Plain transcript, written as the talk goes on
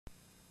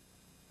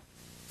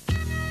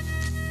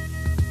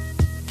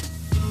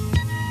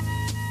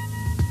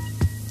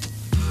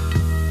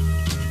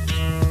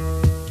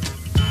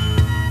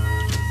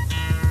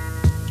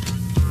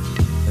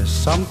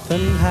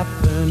something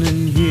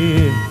happening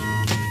here.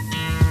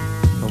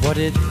 But what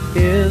it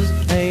is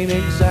ain't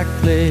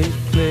exactly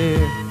clear.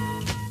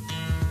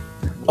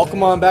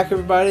 Welcome on back,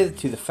 everybody,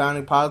 to the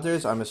Founding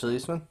Podlers. I'm Mr.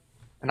 Leisman.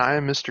 And I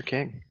am Mr.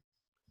 King.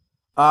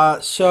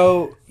 Guys,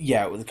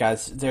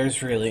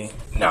 there's really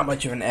not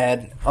much of an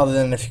ad other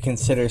than if you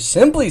consider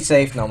Simply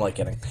Safe. No, I'm like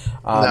kidding.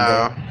 No. They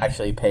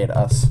actually paid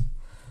us.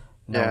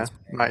 Yeah,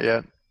 not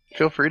yet.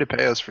 Feel free to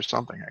pay us for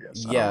something, I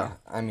guess. Yeah,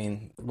 I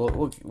mean,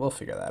 we'll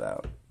figure that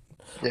out.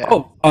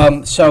 Yeah.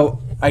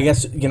 So I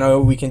guess,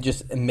 we can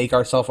just make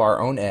ourselves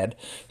our own ad.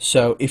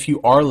 So if you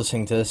are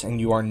listening to this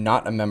and you are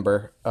not a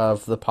member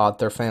of the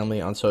Podler family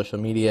on social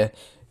media,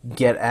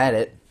 get at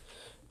it.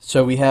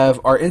 So we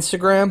have our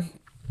Instagram,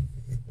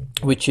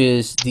 which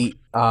is the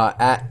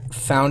at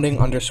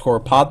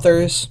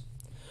founding_Podlers.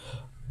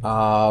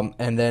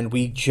 And then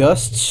we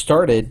just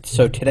started,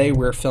 so today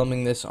we're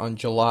filming this on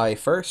July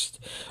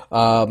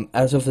 1st.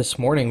 As of this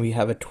morning, we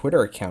have a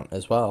Twitter account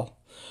as well.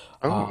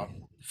 Oh.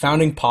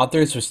 Founding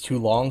Podlers was too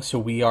long, so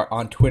we are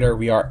on Twitter.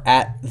 We are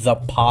at the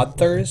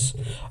Podlers.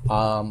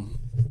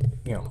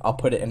 I'll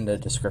put it in the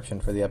description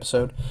for the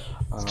episode.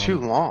 It's too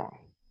long.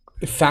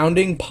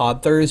 Founding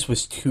Podlers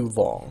was too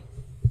long.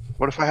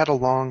 What if I had a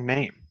long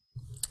name?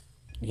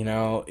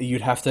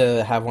 You'd have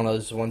to have one of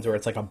those ones where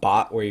it's like a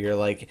bot where you're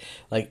like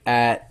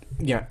at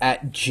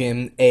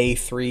Jim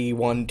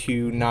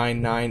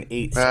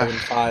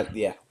A31299875.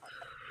 Yeah.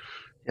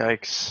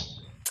 Yikes.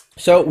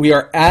 So we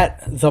are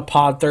at the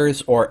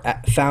Podlers or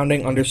at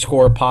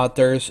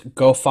founding_Podlers.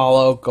 Go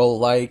follow, go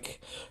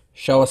like,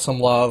 show us some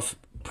love.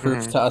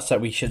 Proves to us that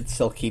we should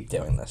still keep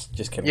doing this.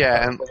 Just kidding.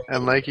 Yeah, and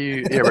we're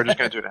just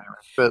gonna do it anyway.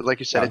 But like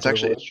you said, it's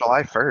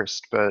July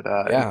 1st. But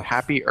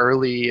happy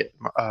early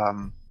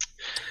 4th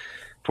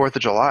of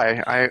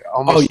July. I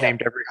almost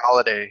named every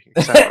holiday.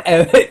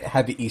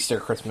 Happy Easter,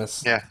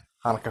 Christmas. Yeah.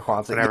 Hanukkah,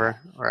 Kwanzaa. Whatever.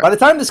 Right. By the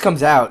time this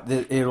comes out,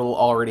 it'll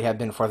already have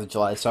been 4th of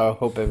July, so I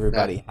hope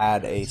everybody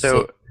had a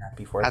safe,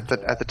 happy 4th of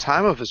July. At the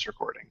time of this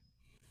recording,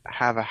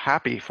 have a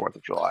happy 4th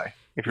of July.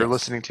 If you're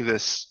listening to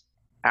this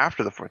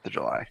after the 4th of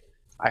July,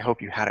 I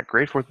hope you had a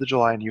great 4th of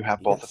July and you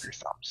have both of your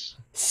thumbs.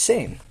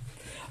 Same.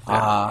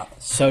 I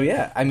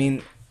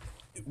mean,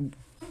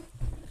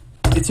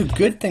 it's a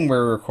good thing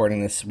we're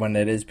recording this when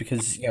it is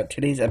because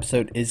today's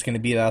episode is going to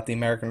be about the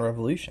American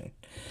Revolution.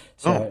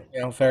 So,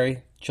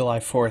 very July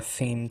 4th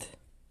themed.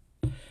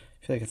 I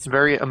feel like it's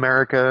very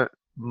America,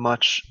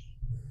 much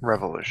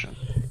revolution.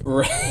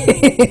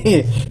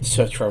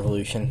 Such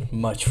revolution,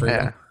 much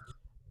freedom.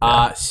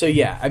 Yeah. So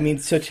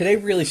today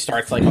really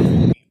starts like a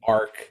movie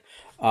arc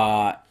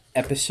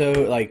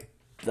episode, like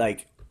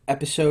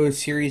episode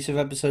series of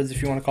episodes,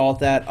 if you want to call it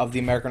that, of the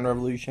American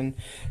Revolution.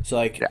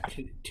 So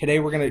today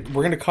we're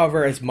gonna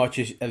cover as much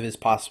as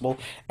possible,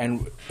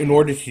 and in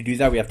order to do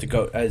that, we have to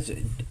go as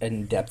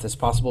in depth as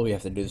possible. We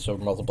have to do this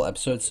over multiple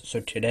episodes.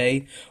 So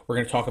today we're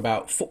gonna talk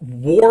about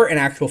war and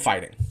actual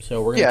fighting.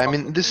 So we're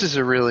gonna this is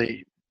a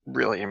really,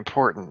 really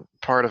important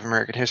part of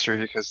American history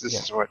because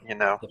this is what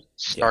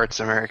starts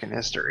American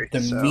history. The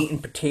meat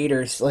and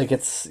potatoes,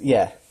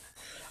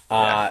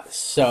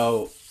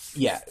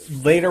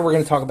 later we're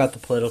going to talk about the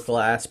political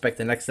aspect.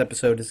 The next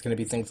episode is going to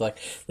be things like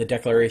the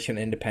Declaration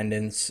of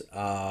Independence,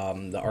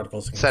 the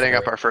Articles. Setting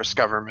up our first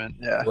government,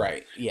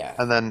 Right, yeah.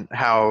 And then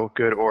how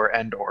good or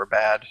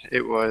bad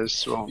it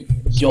was. Well,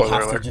 you'll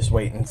have to just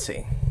wait and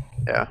see.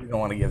 Yeah. We don't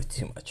want to give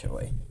too much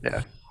away.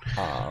 Yeah.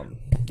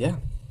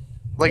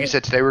 Like you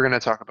said, today we're going to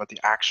talk about the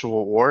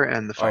actual war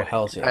and the fighting. Oh,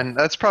 hells yeah. And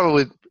that's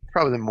probably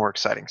the more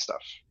exciting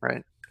stuff,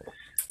 right?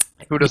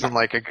 Who doesn't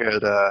like a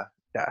good,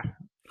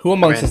 Who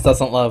amongst us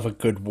doesn't love a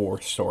good war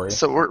story?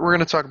 So we're going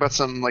to talk about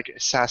some like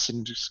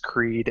Assassin's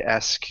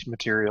Creed-esque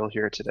material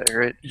here today,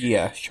 right?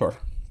 Yeah, sure.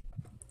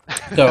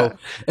 So,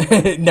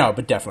 no,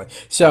 but definitely.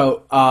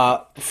 So,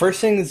 first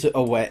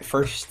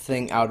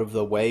thing out of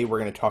the way, we're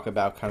going to talk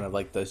about kind of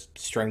like the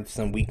strengths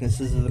and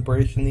weaknesses of the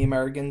British and the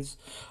Americans,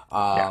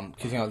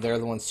 because they're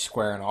the ones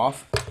squaring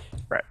off.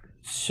 Right.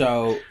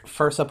 So,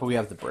 first up, we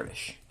have the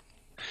British.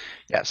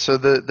 Yeah. So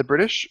the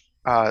British.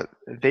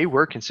 They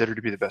were considered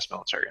to be the best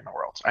military in the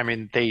world. I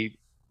mean, they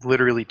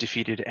literally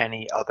defeated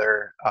any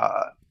other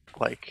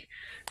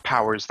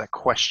powers that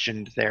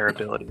questioned their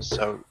abilities.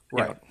 So,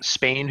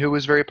 Spain, who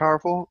was very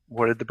powerful,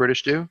 what did the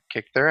British do?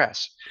 Kicked their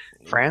ass.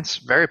 France,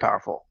 very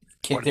powerful.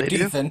 Kicked their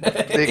teeth in.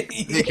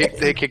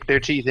 They kicked their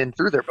teeth in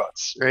through their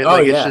butts.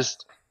 Right? It's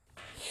just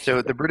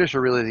so the British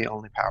are really the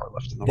only power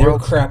left in the world. They were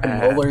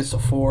crapping rollers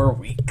for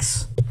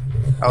weeks.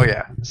 Oh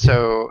yeah.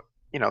 So.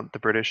 The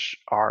British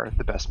are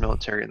the best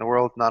military in the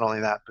world. Not only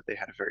that, but they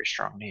had a very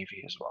strong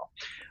navy as well.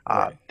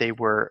 They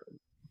were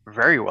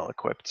very well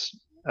equipped,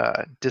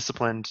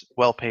 disciplined,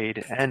 well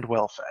paid, and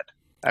well fed.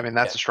 I mean,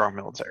 that's a strong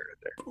military right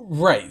there.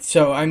 Right.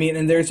 So, I mean,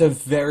 and there's a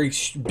very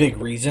big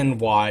reason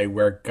why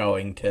we're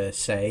going to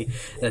say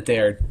that they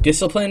are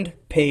disciplined,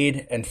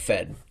 paid, and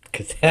fed.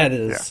 Because that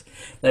is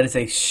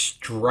a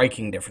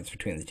striking difference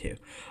between the two.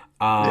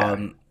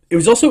 It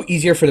was also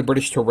easier for the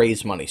British to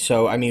raise money.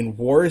 So, I mean,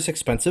 war is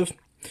expensive.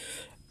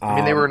 I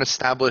mean, they were an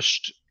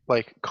established,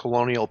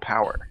 colonial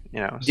power,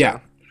 so. Yeah.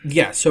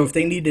 Yeah, so if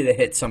they needed to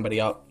hit somebody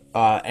up,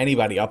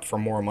 anybody up for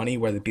more money,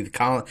 whether it be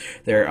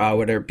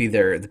whether it be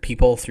the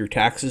people through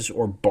taxes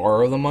or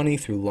borrow the money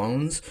through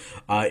loans,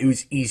 it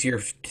was easier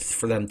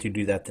for them to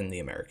do that than the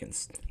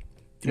Americans.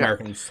 The Yeah.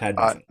 Americans had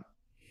Uh, nothing.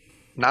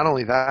 Not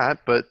only that,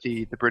 but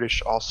the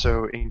British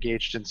also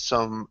engaged in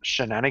some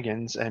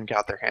shenanigans and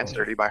got their hands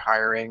dirty by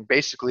hiring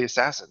basically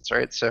assassins,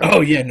 right? So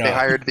Oh yeah, they no,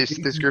 hired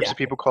these groups yeah, of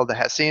people called the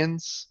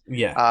Hessians,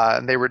 yeah,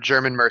 and they were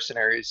German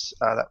mercenaries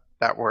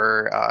that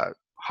were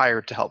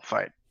hired to help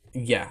fight.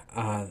 yeah,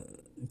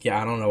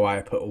 yeah. I don't know why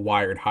I put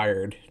wired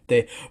hired.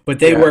 But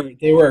Yeah.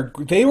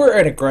 they were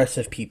an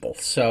aggressive people.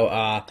 So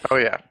Oh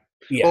yeah.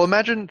 yeah, Well,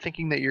 imagine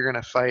thinking that you're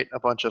gonna fight a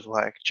bunch of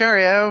like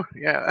cheerio,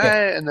 yeah, yeah.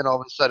 and then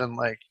all of a sudden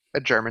like a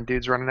German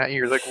dude's running at you.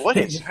 You're like, what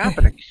is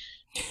happening?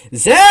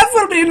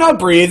 Definitely not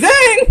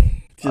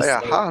breathing. Oh Just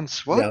yeah,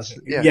 Hans, yeah, what?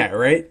 Yeah. yeah,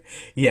 right.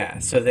 Yeah,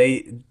 so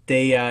they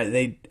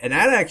and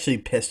that actually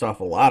pissed off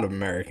a lot of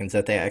Americans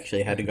that they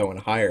actually had to go and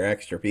hire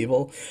extra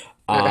people.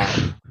 Yeah.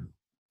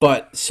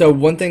 But so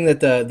one thing that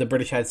the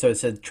British had, so it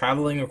said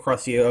traveling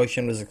across the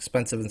ocean was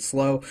expensive and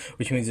slow,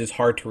 which means it's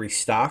hard to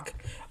restock.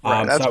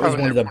 Right. So That's that was probably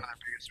one of their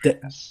biggest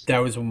that, weakness. that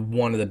was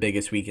one of the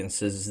biggest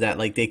weaknesses, is that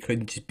like they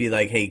couldn't just be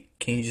like, hey,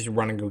 can you just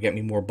run and go get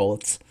me more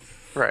bullets?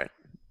 Right.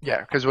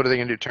 Yeah, because what are they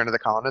going to do? Turn to the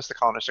colonists? The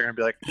colonists are going to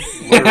be like,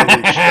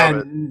 literally shove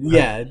it.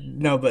 Yeah,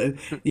 no, but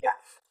yeah,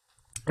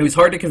 it was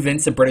hard to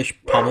convince the British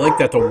public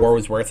that the war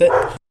was worth it.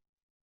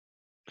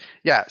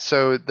 Yeah,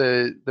 so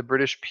the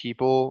British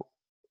people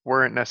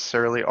weren't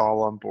necessarily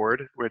all on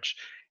board, which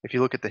if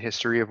you look at the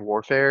history of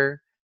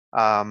warfare,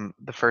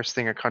 the first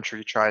thing a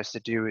country tries to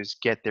do is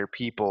get their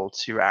people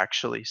to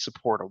actually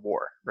support a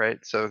war, right?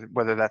 So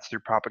whether that's through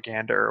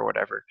propaganda or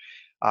whatever.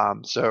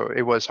 So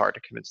it was hard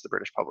to convince the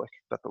British public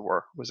that the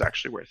war was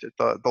actually worth it.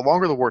 The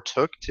longer the war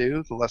took,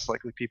 too, the less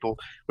likely people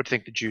would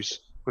think the juice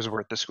was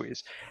worth the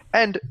squeeze.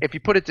 And if you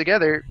put it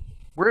together,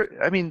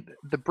 I mean,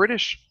 the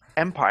British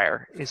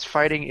Empire is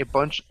fighting a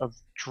bunch of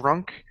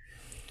drunk,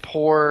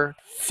 poor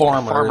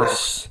farmers,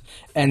 Farmers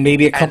and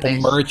maybe a and couple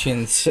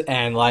merchants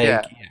and like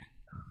yeah,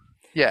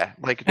 yeah,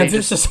 like they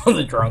just, emphasis on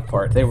the drunk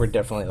part. They were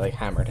definitely like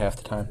hammered half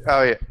the time.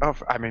 oh yeah, oh,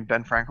 I mean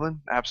Ben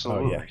Franklin, Oh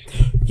yeah, absolutely,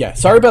 yeah.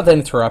 Sorry about that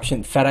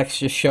interruption. FedEx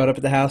just showed up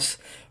at the house,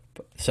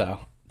 so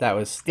that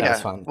was yeah.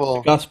 fun.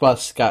 Well, Gus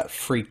Bus got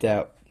freaked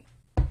out.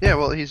 yeah,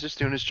 well, he's just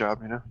doing his job,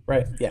 you know.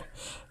 Right? Yeah,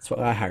 that's what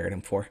I hired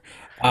him for.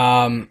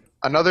 Um,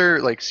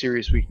 Another like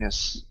serious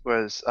weakness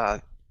was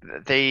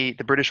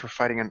the British were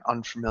fighting an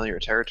unfamiliar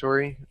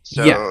territory,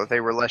 yeah, so they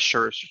were less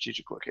sure of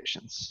strategic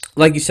locations.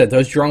 like you said,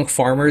 those drunk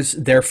farmers,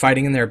 they're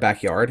fighting in their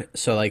backyard,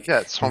 so like Yeah,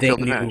 it's home they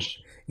field knew. advantage.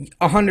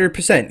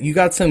 100%. You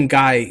got some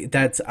guy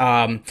that's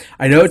I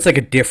know it's like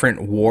a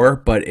different war,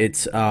 but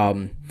it's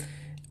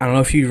I don't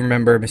know if you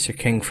remember Mr.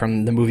 King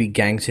from the movie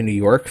Gangs in New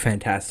York,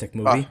 fantastic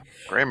Oh, movie.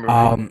 great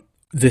movie.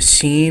 The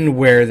scene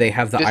where they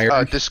have the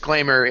Irish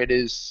Disclaimer: it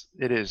is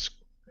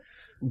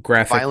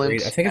graphic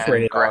rate, I violent think it's and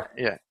rated R.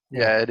 yeah,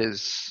 Yeah. yeah, it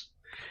is.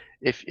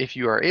 If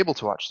you are able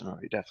to watch the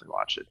movie, definitely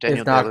watch it. If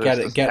Daniel Day not, Lewis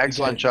does an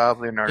excellent job.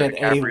 Leonardo get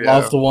a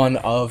loved DiCaprio. one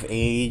of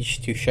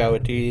age to show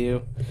it to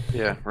you.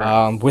 Yeah, right.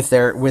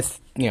 With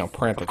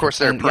parental Of course,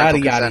 their consent, yada parental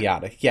yada consent.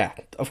 yada. Yeah,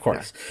 of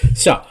Yeah. course.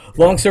 So,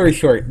 long story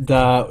short,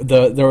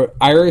 the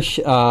Irish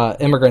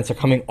immigrants are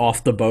coming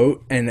off the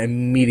boat and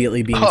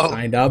immediately being Oh,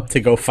 signed up to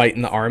go fight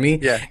in the army.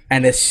 yeah,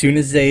 And as soon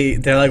as they're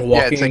like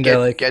yeah. It's walking, like and they're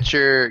like, get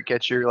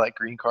your like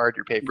green card,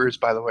 your papers.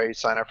 By the way,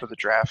 sign up for the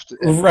draft.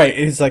 And right.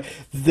 It's like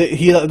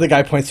the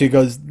guy points to you,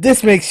 goes,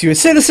 "This makes you a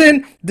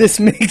citizen. This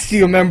makes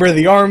you a member of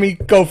the army.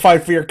 Go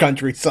fight for your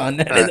country, son."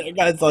 And the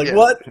guy's like, yeah,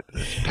 "What?"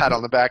 pat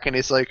on the back, and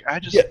he's like, I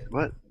just Yeah.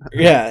 what?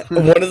 Yeah,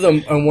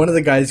 one of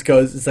the guys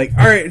goes, "It's like,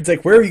 all right." It's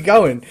like, "Where are you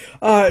going?"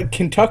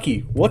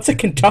 Kentucky. What's a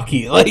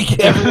Kentucky?"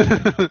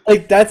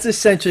 Like that's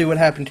essentially what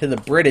happened to the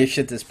British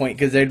at this point,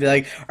 because they'd be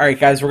like, "All right,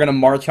 guys, we're gonna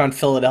march on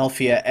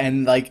Philadelphia,"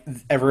 and like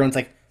everyone's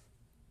like,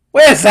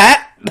 "Where's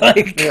that?"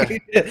 Like Yeah.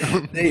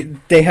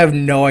 they have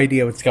no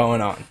idea what's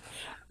going on.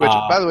 Which,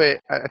 Uh, by the way,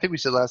 I think we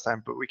said last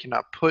time, but we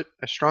cannot put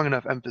a strong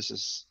enough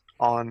emphasis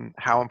on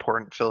how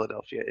important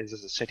Philadelphia is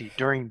as a city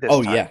during this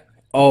oh time. yeah,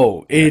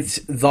 oh, it's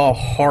the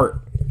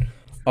heart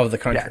of the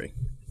Yeah. country.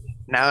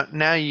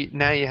 Now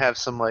you have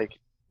some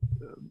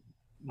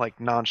like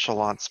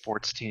nonchalant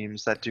sports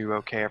teams that do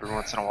okay every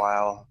once in a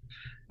while,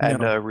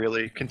 and No, a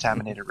really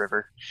contaminated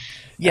river.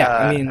 yeah,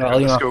 I mean, well,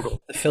 The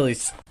Schuylkill.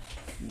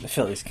 the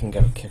Phillies can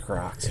go kick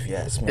rocks if you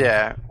ask me.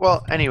 Yeah.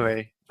 Well,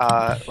 anyway,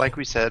 like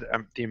we said,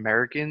 the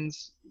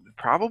Americans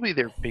probably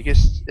their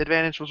biggest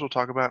advantage, which we'll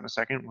talk about in a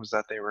second, was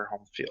that they were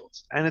home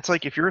fields. And it's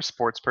like if you're a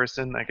sports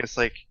person, I guess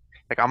like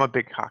I'm a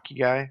big hockey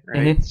guy,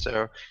 right? Hmm.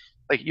 So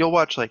like you'll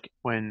watch like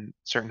when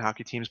certain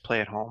hockey teams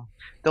play at home,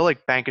 they'll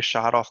like bank a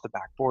shot off the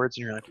backboards, and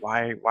you're like,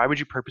 why would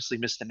you purposely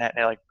miss the net?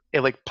 And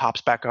it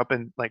pops back up,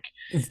 and like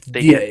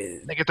they Yeah,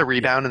 get they get the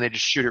rebound, and they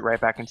just shoot it right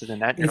back into the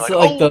net, and you're it's like,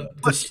 like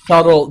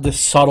oh, the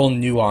subtle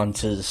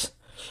nuances.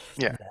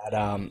 yeah,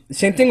 That,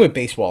 same thing with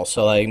baseball.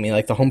 So like, I mean,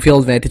 like the home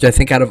field advantage. I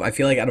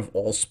feel like out of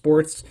all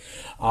sports,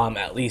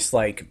 at least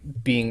like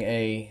being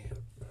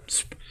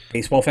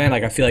baseball fan,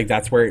 like I feel like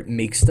that's where it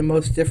makes the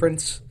most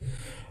difference.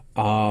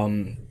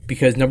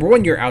 Because number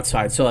one, you're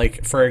outside. So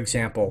like for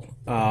example,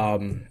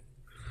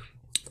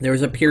 there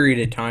was a period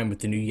of time with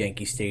the new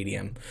Yankee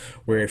Stadium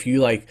where if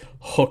you like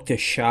hooked a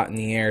shot in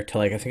the air to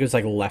like I think it was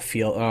like left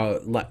field,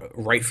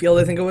 right field,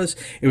 I think it was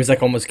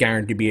like almost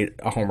guaranteed to be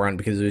a home run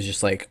because it was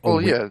just like a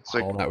Well, wind yeah, it's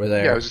like tunnel that were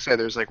yeah, I there. was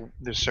gonna say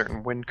there's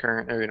certain wind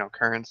current or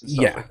currents and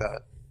stuff Yeah, like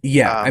that.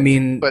 yeah. I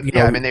mean, But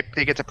yeah, I mean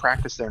they get to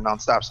practice there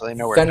nonstop, so they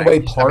know where things.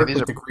 Fenway I mean Park these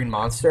with are the Green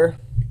Monster.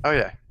 oh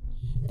yeah,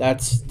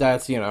 That's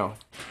that's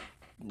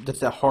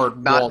a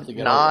hard not wall to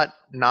get over.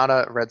 not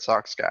a Red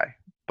Sox guy,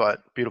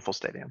 but beautiful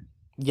stadium.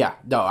 Yeah,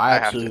 no, I I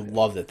have to absolutely admit.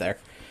 loved it there.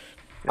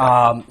 Yeah,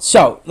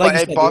 So like but you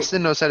hey, said,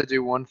 Boston knows how to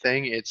do one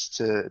thing. It's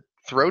to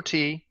throw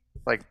tea,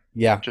 like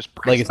yeah, just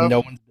break like it's stuff,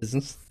 no one's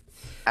business.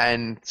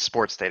 and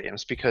sports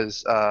stadiums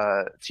because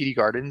TD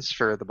Gardens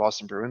for the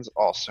Boston Bruins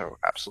also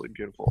absolutely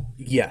beautiful,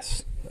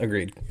 Yes,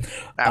 agreed.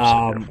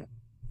 absolutely Um, beautiful.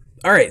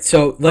 all right,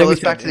 so But like we let's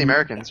back said, to the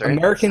Americans,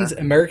 right? Let's,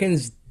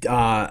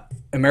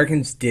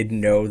 Americans did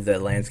know the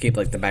landscape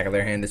like the back of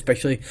their hand,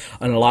 especially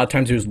and a lot of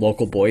times it was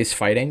local boys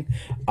fighting.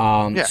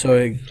 yeah.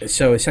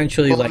 So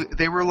essentially, Well, like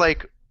they were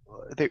like,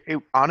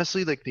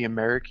 honestly, like the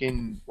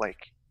American, like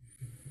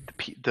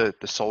the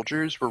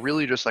soldiers were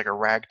really just like a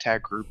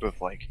ragtag group of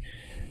like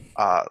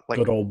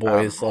good old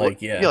boys,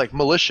 like yeah, yeah, like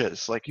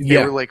militias. Like they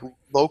were yeah, like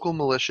local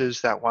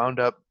militias that wound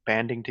up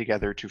banding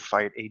together to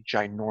fight a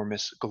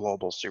ginormous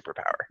global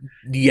superpower,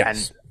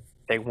 and yes,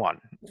 they won,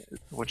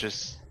 which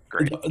is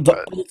the, great. the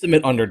But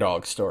ultimate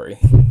underdog story.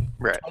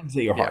 right, Tugs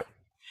at your yeah, heart.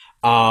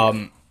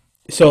 Um,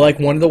 so like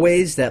one of the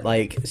ways that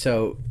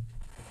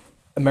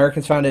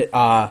Americans found it.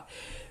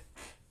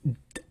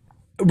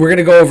 We're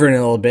gonna go over it in a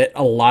little bit.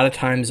 A lot of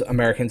times,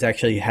 Americans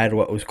actually had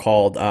what was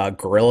called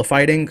guerrilla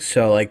fighting.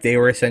 So like they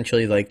were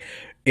essentially like.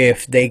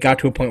 If they got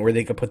to a point where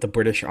they could put the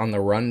British on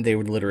the run, they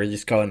would literally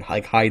just go and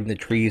like hide in the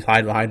trees,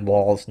 hide behind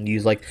walls, and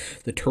use like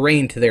the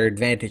terrain to their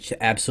advantage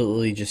to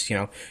absolutely just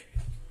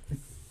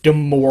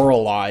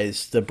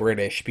demoralize the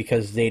British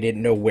because they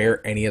didn't know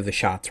where any of the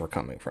shots were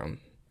coming from.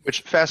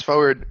 which fast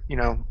forward,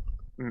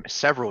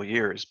 several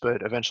years,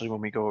 but eventually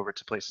when we go over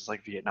to places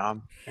like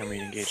Vietnam and we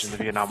engage in the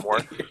Vietnam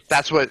War,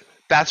 that's what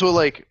that's what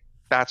like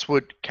that's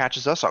what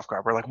catches us off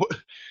guard. We're like, what?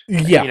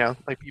 Yeah,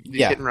 Like people,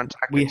 these yeah. hit and run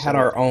We tactics had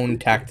are our own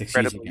tactics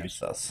used incredibly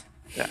against useful. us.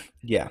 Yeah,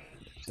 Yeah,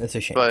 it's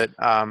a shame. but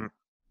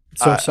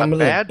So a some of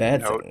the bad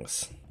bad note,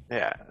 things.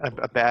 yeah,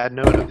 a bad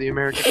note of the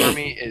American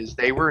Army is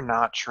they were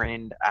not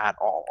trained at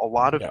all. A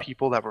lot of Yeah.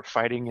 people that were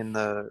fighting in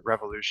the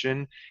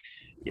Revolution,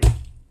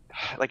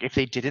 like if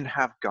they didn't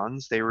have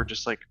guns, they were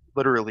just like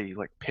literally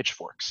like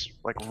pitchforks,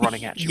 like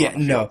running at you Yeah, on the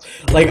no. field.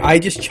 Like I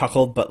just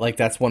chuckled, but like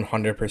that's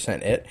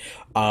 100% it.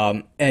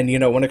 And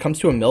when it comes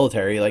to a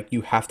military, like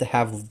you have to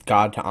have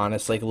God to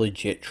honest, like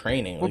legit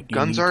training. Well, Like you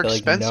guns need are to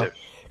like know expensive.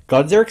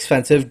 guns are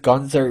expensive,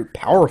 guns are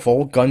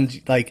powerful, guns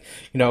like,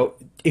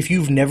 if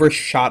you've never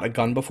shot a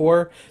gun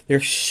before,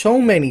 there's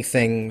so many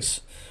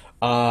things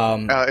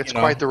It's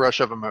quite the rush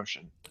of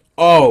emotion.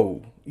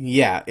 Oh,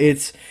 yeah,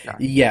 Yeah.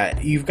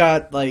 you've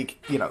got like,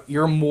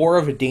 you're more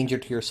of a danger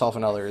to yourself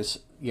and others,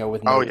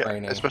 with Oh no yeah,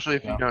 training, especially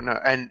if you don't know.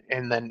 And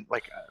then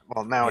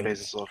well, Yeah.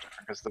 nowadays it's a little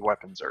different because the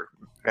weapons are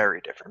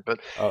very different. But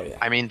Oh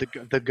yeah. I mean,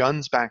 the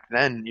guns back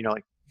then,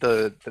 like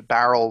the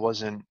barrel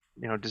wasn't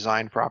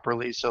designed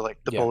properly, so like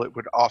the Yeah. bullet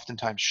would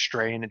oftentimes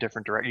stray in a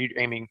different direction.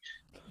 You're aiming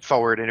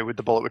forward, and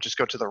the bullet would just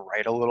go to the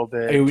right a little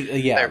bit.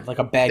 Yeah, There like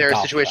a bad there are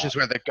golf situations shot.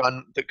 where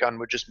the gun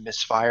would just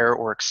misfire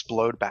or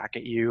explode back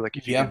at you, like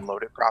if you Yeah. didn't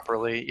load it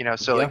properly.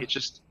 So like Yeah. it's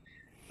just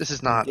this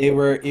is not.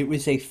 It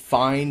was a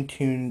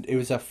fine-tuned,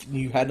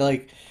 you had to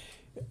like,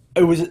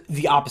 it was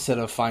the opposite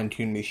of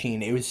fine-tuned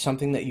machine. It was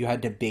something that you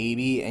had to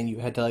baby and you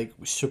had to like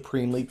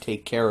supremely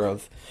take care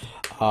of.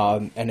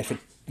 And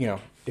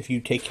if you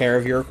take care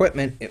of your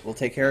equipment, it will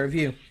take care of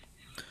you.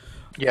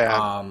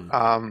 Yeah. Um,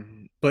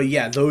 Um, But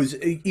yeah, those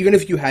even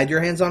if you had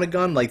your hands on a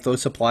gun, like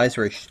those supplies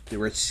were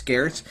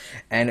scarce,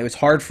 and it was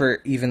hard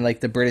for even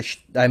like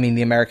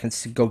the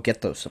Americans to go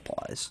get those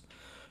supplies.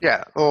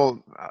 Yeah,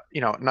 well,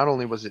 not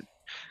only was it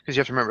because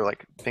you have to remember,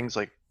 like things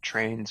like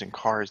trains and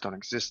cars don't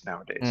exist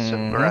nowadays.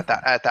 So, or Mm-hmm. at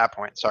that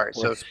point, sorry.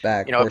 So,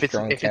 Horseback, if it's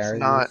horse-drawn if it's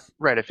not carriages.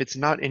 right, if it's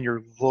not in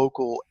your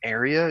local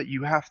area,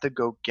 you have to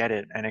go get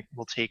it, and it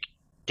will take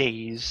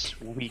days,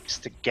 weeks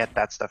to get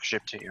that stuff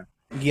shipped to you.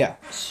 Yeah.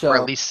 Or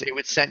at So least it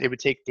would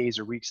take days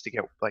or weeks to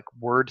get like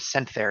word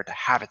sent there to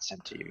have it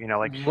sent to you.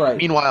 Like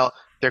right. meanwhile,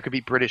 there could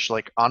be British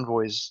like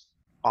envoys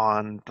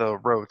on the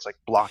roads, like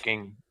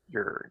blocking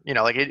your,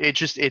 like it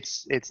just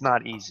it's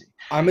not easy.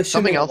 I'm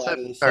assuming Something a else lot that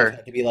of this stuff or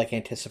had to be like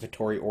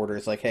anticipatory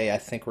orders, like, hey, I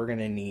think we're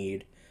gonna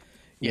need,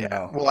 you yeah,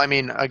 know. well, I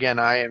mean, again,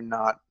 I am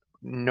not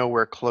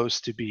nowhere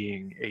close to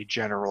being a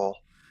general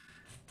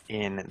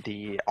in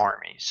the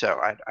army,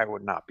 so I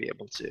would not be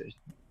able to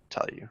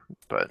tell you.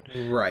 But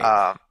Right.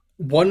 um,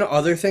 One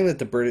other thing that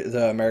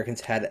the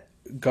Americans had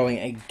going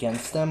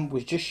against them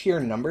was just sheer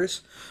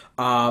numbers.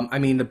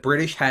 The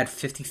British had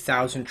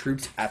 50,000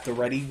 troops at the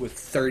ready with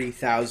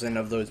 30,000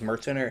 of those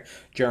mercenary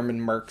German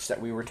mercs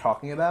that we were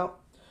talking about.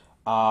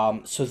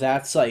 So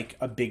that's like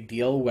a big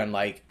deal when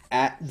like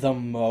at the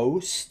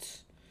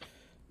most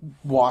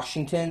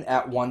Washington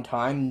at one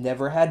time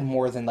never had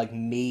more than like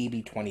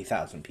maybe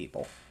 20,000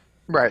 people.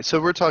 Right.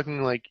 So we're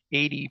talking like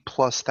 80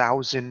 plus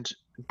thousand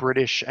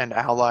British and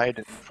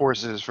Allied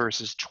forces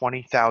versus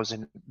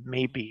 20,000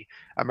 maybe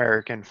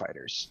American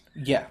fighters.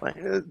 Yeah. Like,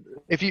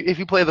 if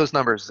you play those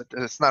numbers,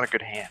 it's not a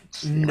good hand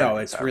the No, Americans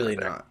it's have right really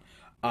there. not.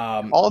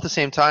 Um, All at the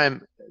same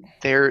time,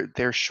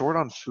 they're short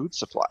on food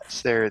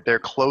supplies. Their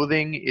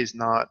clothing is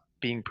not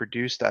being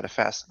produced at a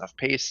fast enough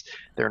pace.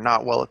 They're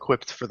not well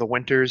equipped for the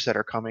winters that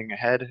are coming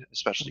ahead,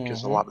 especially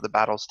because a mhm, lot of the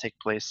battles take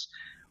place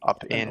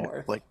up the in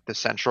North. like the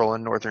central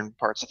and northern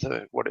parts of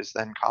the what is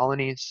then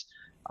colonies.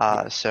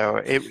 So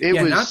it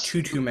Yeah, not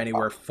was too many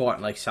were fought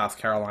in like South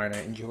Carolina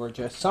and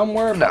Georgia. Some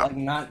were, but no, like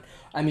not.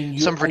 I mean,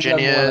 some you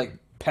had more Virginia, like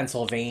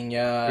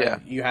Pennsylvania. yeah,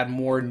 You had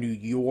more New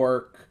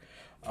York,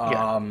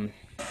 yeah,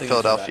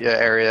 things of that Philadelphia nature.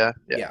 area,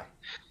 yeah. Yeah,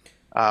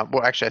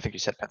 Well, actually, I think you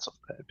said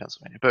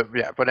Pennsylvania, but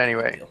yeah. But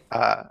big anyway, deal.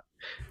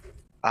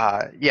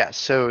 yeah,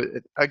 so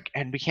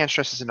and we can't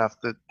stress this enough.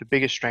 The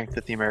biggest strength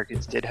that the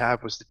Americans did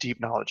have was the deep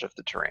knowledge of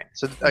the terrain.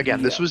 So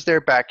again, this Yeah, was their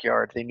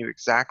backyard. They knew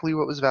exactly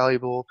what was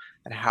valuable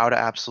and how to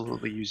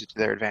absolutely use it to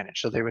their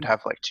advantage. So they would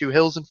have like two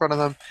hills in front of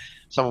them.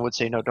 Someone would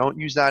say, "No, don't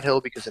use that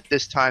hill because at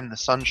this time the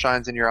sun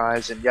shines in your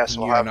eyes, and yes,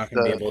 you're not going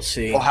to be able to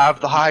we'll see. have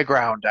the high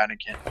ground,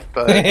 Anakin."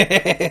 But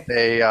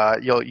they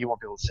you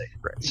won't be able to see,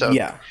 right? So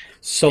Yeah.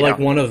 So you like know,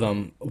 one of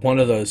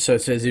those. So it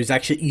says it was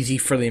actually easy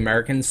for the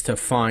Americans to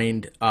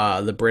find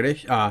the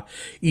British.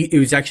 It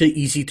was actually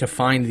easy to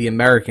find the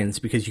Americans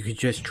because you could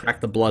just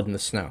track the blood in the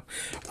snow.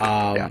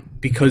 yeah,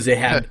 Because they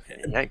had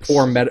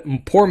yikes,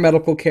 poor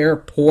medical care,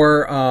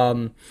 poor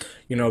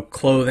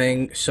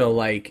clothing. So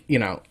like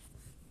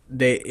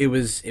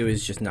it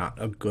was just not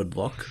a good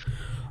look.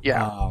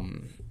 yeah.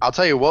 Um, I'll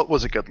tell you what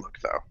was a good look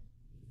though.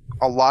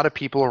 A lot of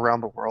people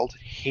around the world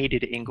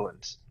hated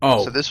England.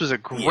 So oh this was a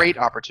yeah, great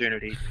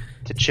opportunity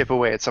to chip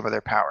away at some of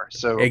their power.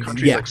 So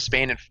countries yeah. like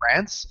Spain and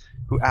France,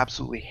 who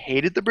absolutely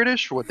hated the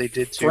British for what they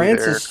did to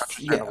their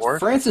countries during the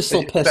war, France is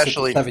still pissed at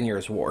the especially, 7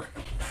 Years' War.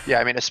 yeah,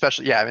 I mean,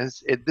 especially, yeah, I mean,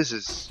 this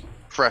is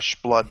fresh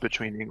blood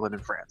between England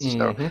and France.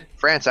 So Hmm.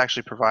 France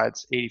actually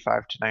provides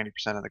 85 to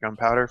 90% of the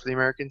gunpowder for the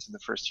Americans in the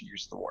first 2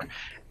 years of the war.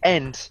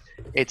 And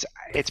it's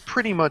it's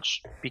pretty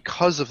much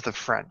because of the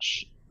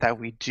French that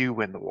we do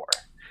win the war.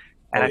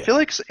 And Oh I yeah. feel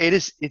like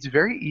it's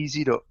very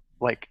easy to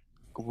like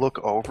look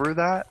over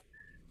that,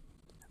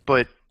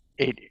 but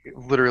it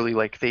literally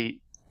like the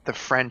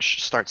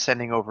French start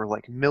sending over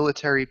like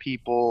military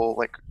people,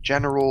 like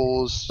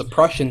The generals,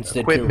 Prussians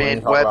did too. We're going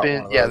to equipment, talk about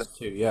one weapons. of Yeah, those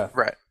too. Yeah.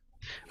 right.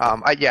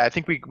 I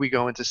think we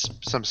go into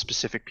some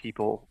specific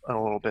people in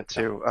a little bit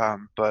too.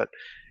 But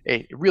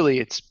really,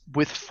 it's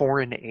with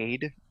foreign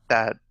aid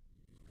that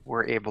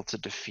we're able to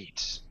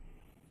defeat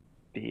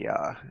the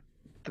uh,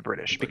 the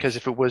The British. Because British.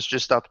 if it was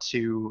just up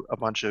to a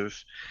bunch of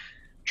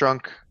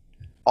drunk,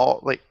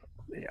 all like,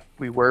 yeah,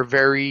 we were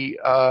very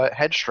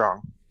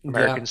headstrong.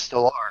 Yeah. Americans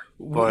still are,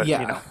 but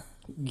you Yeah. know,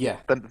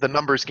 Yeah. the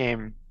numbers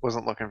game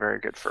wasn't looking very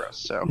good for us.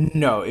 So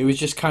No, it was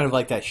just kind of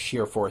like that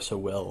sheer force of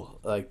will,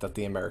 like that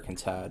the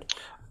Americans had.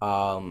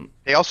 Um,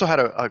 they also had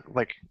a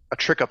like a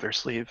trick up their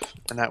sleeve,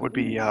 and that would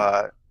be Ooh,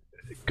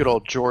 good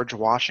old George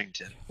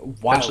Washington.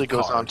 Eventually wild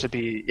goes on card. to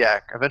be yeah.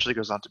 Eventually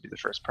goes on to be the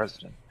first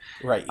president.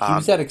 Right. He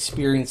was Um, that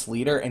experienced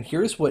leader, and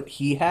here's what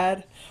he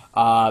had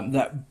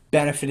that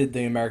benefited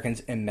the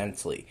Americans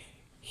immensely.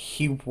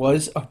 He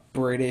was a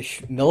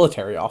British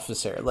military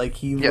officer. Like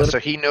he yeah, literally so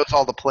he knows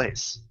all the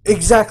plays.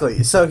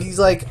 exactly. So he's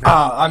like, Yeah.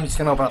 I'm just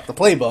gonna open up the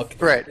playbook.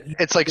 Right.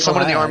 It's like Go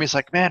someone in the ahead. army is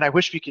like, "Man, I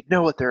wish we could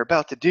know what they're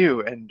about to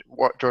do," and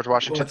George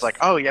Washington's like,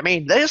 "Oh, you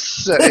mean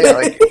this?" Yeah,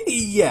 like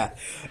Yeah,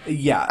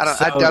 yeah. I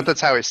don't. I So doubt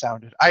that's how he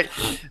sounded.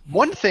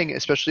 One thing,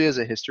 especially as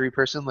a history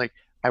person, like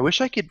I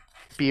wish I could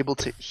be able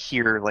to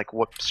hear like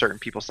what certain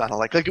people sounded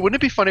like. Like, wouldn't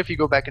it be fun if you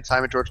go back in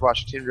time at George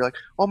Washington and you're like,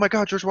 "Oh my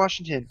God, George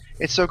Washington,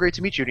 it's so great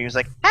to meet you," and he was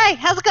like, "Hey,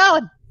 how's it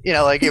going?" You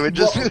know, like it would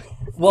just. well,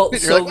 well,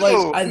 You're so like,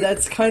 like "Oh."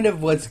 that's kind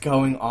of what's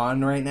going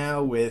on right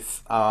now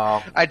with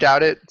I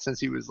doubt it, since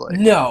he was like,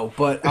 no,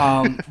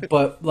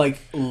 but like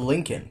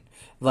Lincoln,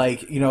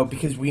 like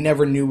because we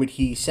never knew what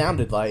he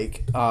sounded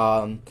like.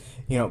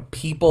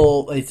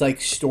 People, it's like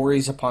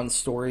stories upon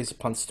stories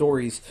upon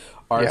stories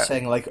are yeah,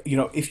 saying like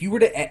if you were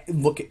to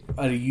look at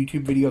a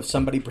YouTube video of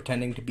somebody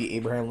pretending to be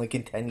Abraham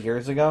Lincoln 10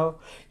 years ago,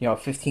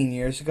 15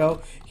 years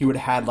ago, he would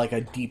have had like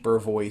a deeper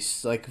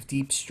voice, like a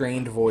deep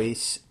strained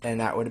voice, and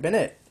that would have been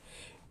it.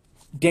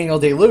 Daniel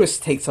Day Lewis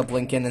takes up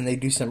Lincoln and they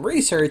do some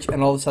research,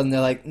 and all of a sudden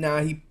they're like,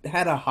 nah, he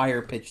had a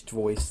higher pitched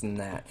voice than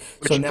that.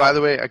 So which by now,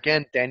 the way,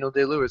 again, Daniel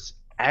Day Lewis,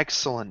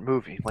 excellent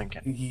movie,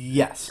 Lincoln.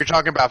 yes, You're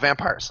talking about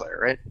Vampire Slayer,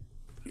 right?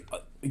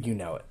 you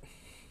know it.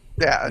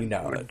 Yeah, You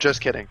know it.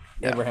 just kidding.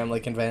 Yeah. Abraham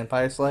Lincoln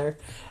Vampire Slayer.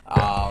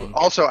 Yeah. Um,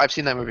 Also, I've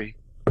seen that movie.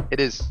 It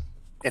is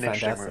an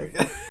interesting movie.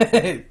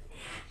 fantastic.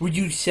 Would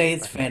you say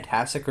it's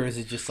fantastic, or is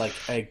it just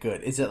like a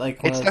good? Is it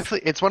like one It's of those?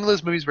 definitely it's one of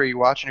those movies where you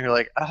watch and you're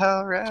like,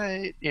 all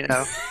right, you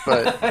know.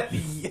 But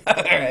Yeah,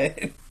 all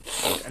right.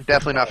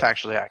 Definitely not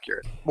factually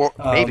accurate. Well,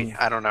 maybe,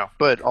 I don't know,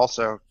 but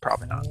also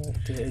probably not.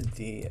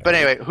 But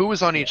anyway, who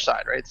was on each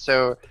side, right?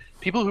 So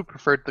people who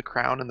preferred the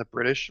crown and the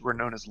British were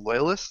known as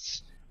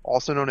loyalists,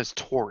 also known as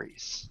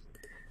Tories.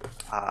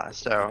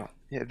 So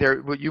yeah,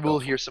 you will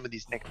hear some of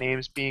these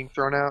nicknames being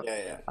thrown out.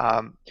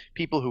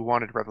 People who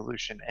wanted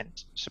revolution and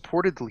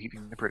supported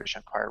leaving the British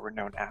Empire were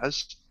known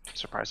as,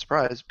 surprise,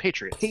 surprise,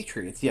 patriots.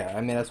 Patriots, yeah.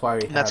 I mean, that's why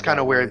we And that's have kind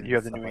that of where word you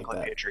have the and New stuff like England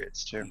that.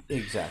 Patriots too.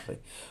 Exactly.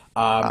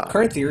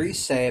 Current theories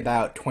say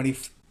about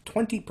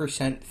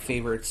 20%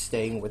 favorites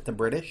staying with the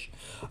British,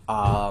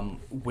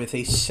 with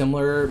a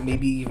similar,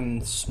 maybe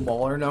even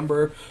smaller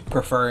number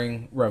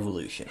preferring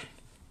revolution.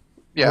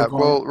 Yeah,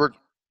 Regard-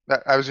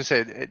 I was gonna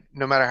say,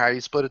 no matter how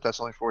you split it, that's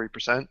only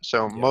 40%.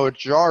 So Yeah.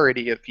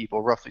 majority of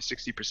people, roughly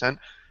 60%,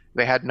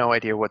 they had no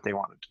idea what they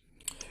wanted.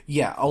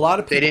 Yeah, a lot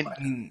of They people.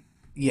 didn't. I mean,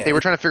 yeah, They were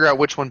trying to figure out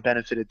which one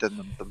benefited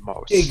them the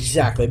most.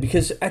 exactly.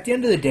 Because at the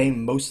end of the day,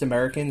 most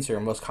Americans or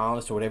most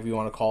colonists or whatever you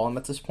want to call them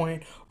at this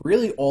point,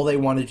 really all they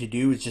wanted to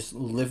do is just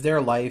live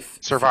their life,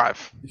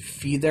 Survive.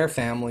 feed their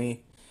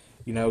family,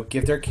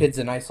 give their kids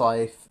a nice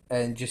life,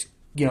 and just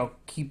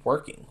keep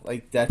working.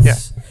 Like that's Yeah.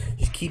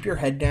 just keep your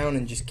head down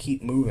and just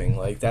keep moving.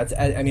 Like that's.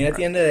 I mean, at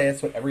the end of the day,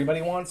 that's what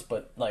everybody wants.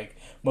 But like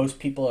most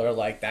people are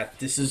like that.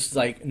 This is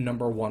like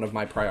number one of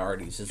my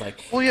priorities. Is like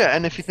Well, yeah,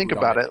 and if you think food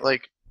on about my it,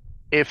 like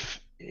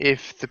if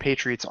the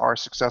Patriots are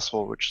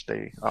successful, which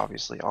they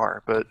obviously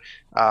are, but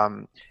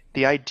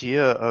the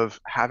idea of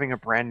having a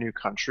brand new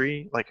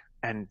country, like,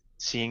 and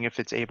seeing if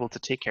it's able to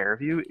take care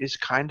of you is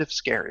kind of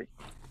scary.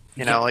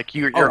 Yeah. Like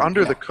you're Oh,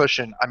 under yeah. the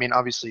cushion. I mean,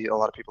 obviously, a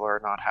lot of people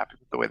are not happy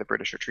with the way the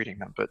British are treating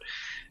them, but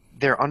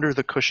they're under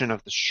the cushion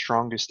of the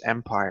strongest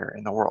empire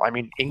in the world. I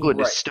mean, England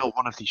Right. is still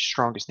one of the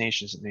strongest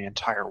nations in the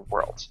entire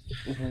world.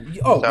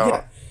 Oh So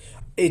yeah.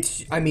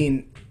 It's. I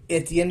mean,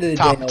 at the end of the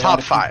day,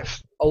 top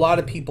five. a lot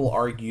of people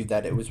argue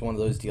that it was one of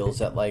those deals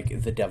that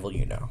like the devil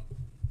you know.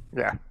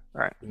 Yeah,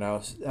 right.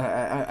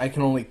 I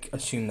can only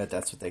assume that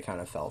that's what they kind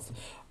of felt.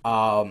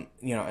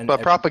 And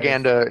But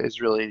propaganda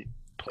is really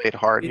played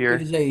hard it here.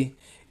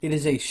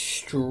 is a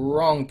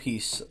strong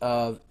piece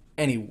of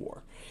any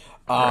war.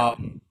 Right.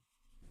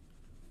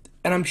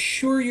 And I'm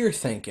sure you're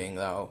thinking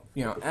though,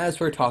 as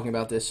we're talking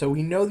about this, so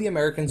we know the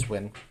Americans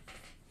win.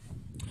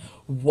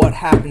 What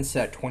happens to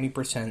that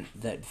 20%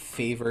 that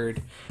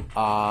favored,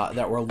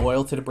 that were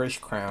loyal to the British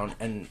Crown,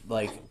 and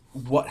like,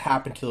 what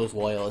happened to those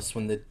loyalists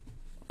when the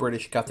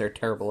British got their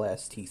terrible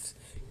ass teeth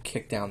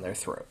kicked down their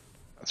throat?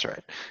 That's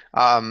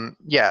right.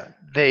 Yeah,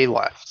 they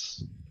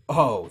left.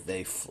 Oh,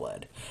 they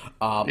fled.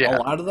 A Yeah,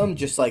 lot of them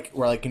just like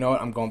were like, you know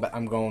what, I'm going back.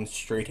 I'm going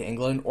straight to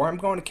England, or I'm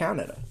going to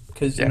Canada,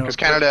 because yeah, because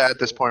Canada at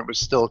this point was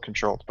still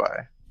controlled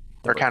by,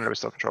 or Canada was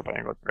still controlled by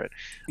England, right?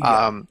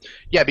 Yeah.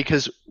 Yeah,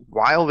 because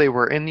while they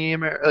were in the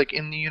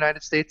in the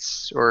United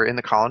States or in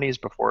the colonies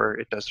before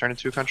it does turn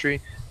into a country,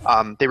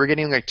 they were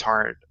getting like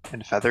tarred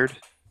and feathered,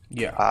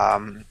 Yeah.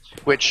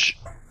 which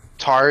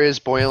tar is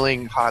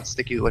boiling hot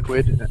sticky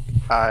liquid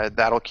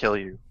that'll kill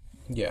you.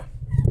 Yeah.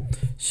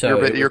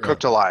 So You're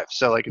cooked alive.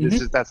 So like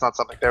that's not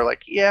something they're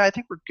like, yeah, I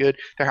think we're good.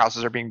 Their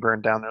houses are being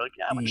burned down. They're like,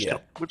 yeah,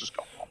 we'll just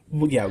go home.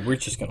 Well, yeah, we're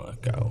just gonna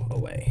go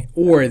away.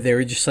 Or they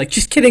were just like,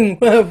 just kidding,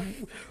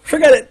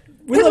 forget it.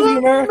 We love you,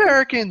 America.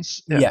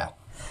 Americans. Yeah.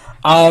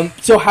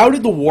 So how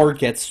did the war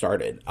get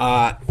started?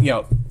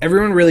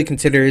 Everyone really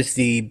considers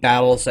the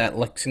battles at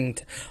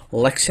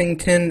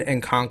Lexington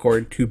and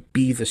Concord to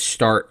be the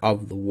start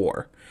of the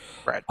war.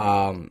 Right.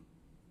 And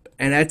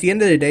at the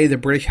end of the day, the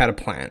British had a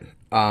plan.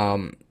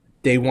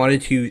 They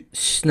wanted to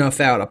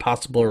snuff out a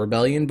possible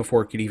rebellion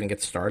before it could even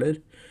get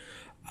started.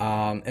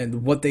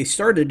 And what they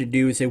started to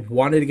do is they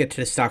wanted to get to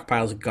the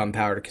stockpiles of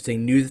gunpowder because they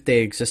knew that they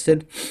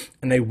existed,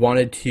 and they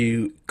wanted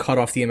to cut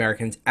off the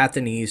Americans at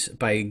the knees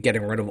by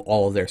getting rid of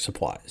all of their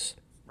supplies.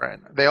 Right.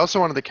 They also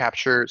wanted to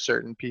capture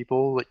certain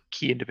people, like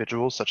key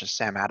individuals, such as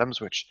Sam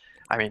Adams, which,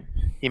 I mean,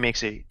 he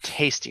makes a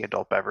tasty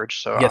adult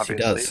beverage, so Yes, obviously.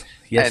 he does.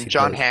 Yes, and he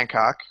John does.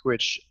 Hancock,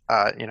 which,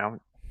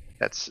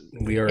 that's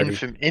We already,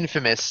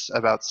 infamous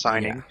about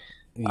signing.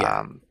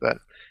 yeah. But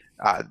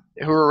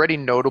who were already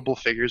notable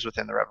figures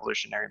within the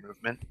revolutionary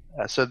movement.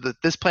 So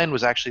this plan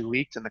was actually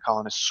leaked, and the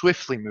colonists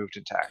swiftly moved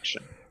into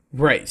action.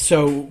 Right.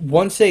 So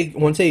once they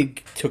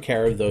took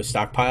care of those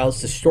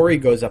stockpiles, the story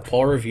goes that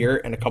Paul Revere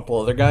and a couple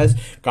other guys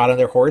got on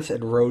their horse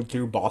and rode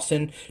through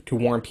Boston to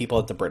warn people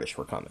that the British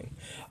were coming.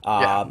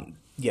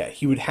 Yeah,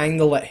 he would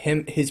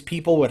his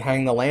people would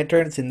hang the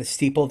lanterns in the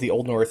steeple of the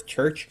Old North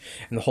Church,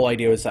 and the whole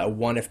idea was that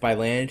one if by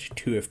land,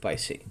 two if by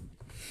sea.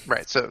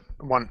 Right. So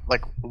one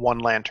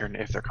lantern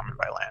if they're coming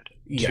by land,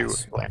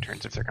 Yes. 2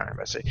 lanterns if they're coming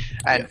by sea.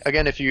 And Yes.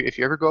 again, if you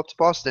ever go up to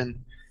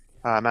Boston,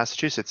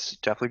 Massachusetts,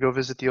 definitely go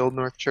visit the Old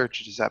North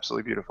Church. It is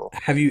absolutely beautiful.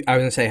 I was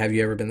gonna say, have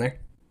you ever been there?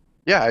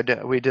 Yeah, I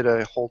did. We did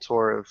a whole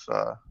tour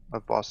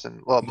of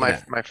Boston. Well, my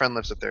Yeah. my friend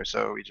lives up there,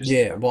 so we just,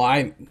 Yeah, well,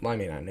 I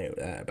mean, I knew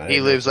that, but I he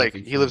didn't know lives if like like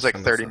you he did lives like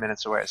some of the 30 stuff.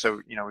 minutes away.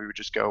 So, we would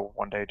just go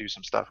one day, do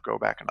some stuff, go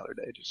back another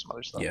day, do some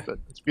other stuff. Yeah, But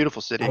it's a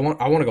beautiful city. I want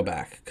to go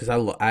back because I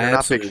We're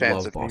not big absolutely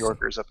fans love of New Boston.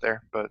 Yorkers up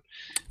there, but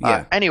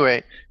Yeah,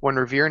 anyway, when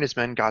Revere and his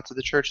men got to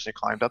the church, they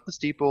climbed up the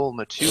steeple and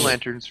the two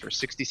lanterns for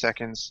 60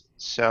 seconds.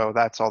 So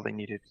that's all they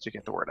needed to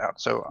get the word out.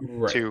 So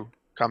right. to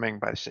coming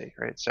by sea,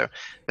 right? So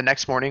the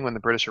next morning, when the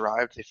British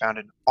arrived, they found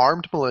an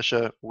armed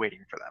militia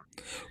waiting for them.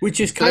 Which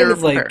is So they kind were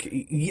of like,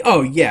 prepared.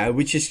 oh yeah,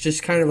 which is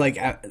just kind of like,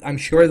 I'm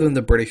sure when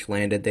the British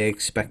landed, they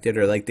expected,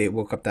 or like they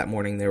woke up that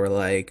morning, they were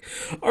like,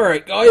 all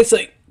right, guys,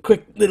 like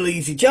quick little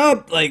easy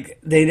job. Like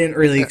they didn't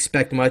really Yeah,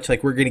 expect much.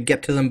 Like we're gonna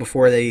get to them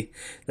before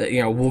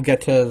we'll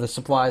get to the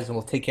supplies and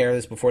we'll take care of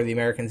this before the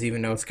Americans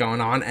even know what's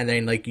going on. And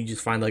then like you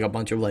just find like a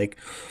bunch of like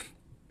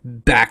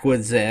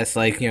backwoods ass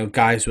like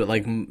guys with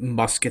like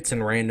muskets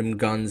and random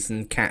guns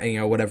and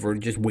whatever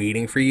just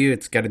waiting for you.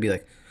 It's got to be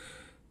like,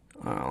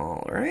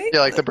 all right, yeah,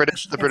 like like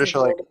this is The gonna British take are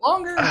a like, little bit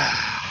longer.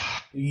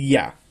 ah,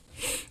 Yeah,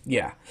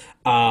 yeah,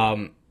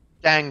 um,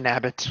 dang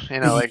nabbit,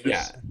 like yeah,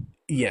 this.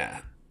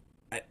 yeah.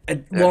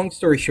 Yeah. Long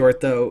story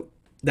short, though,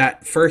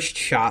 that first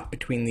shot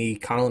between the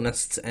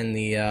colonists and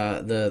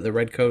the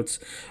redcoats,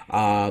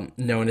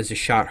 known as a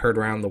shot heard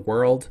around the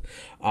world,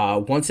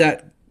 once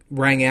that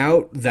rang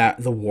out,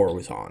 that the war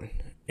was on,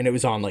 and it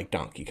was on like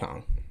Donkey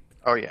Kong.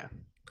 Oh yeah,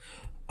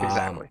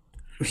 Um, exactly.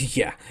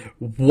 yeah,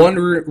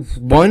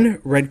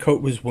 one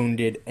redcoat was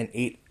wounded and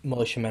 8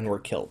 militiamen were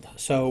killed.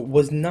 So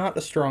was not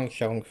a strong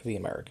showing for the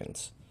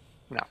Americans.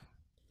 No.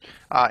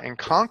 In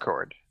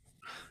Concord,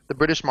 the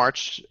British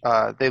marched.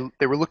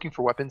 They were looking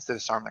for weapons to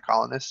disarm the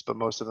colonists, but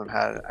most of them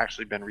had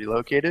actually been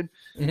relocated.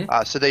 Hmm.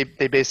 So they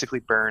basically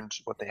burned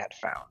what they had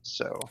found.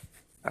 So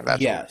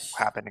that's what Yes.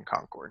 happened in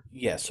Concord.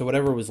 Yeah, so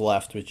whatever was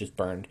left was just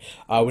burned.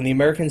 When the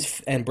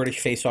Americans and British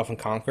faced off and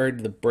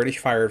conquered, the British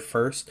fired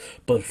first,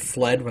 but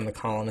fled when the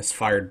colonists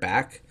fired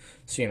back.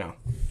 So,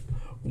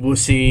 we'll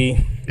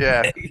see.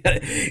 Yeah,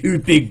 It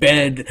was big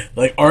bad,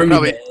 like they army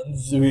probably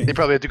men. they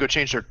probably had to go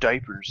change their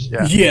diapers.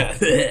 Yeah,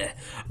 Yeah.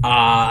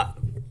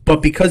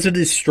 But because of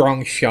this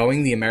strong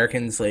showing, the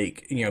Americans,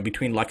 like,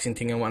 between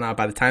Lexington and whatnot,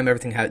 by the time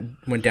everything had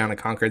went down and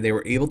conquered, they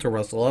were able to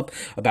rustle up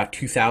about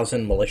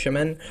 2,000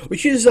 militiamen,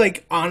 which is,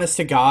 like, honest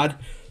to God,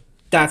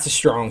 that's a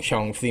strong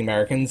showing for the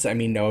Americans. I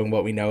mean, knowing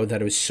what we know,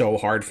 that it was so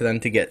hard for them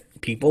to get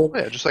people.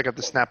 yeah, just like at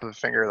the snap of a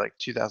finger, like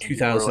 2,000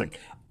 people were 2,000. like,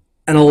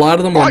 And a lot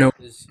of them were "Fight!" known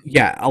as,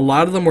 yeah, a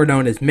lot of them were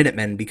known as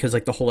Minutemen because,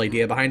 like, the whole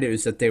idea behind it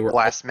was that they were all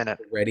Last minute.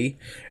 ready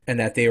and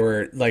that they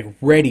were, like,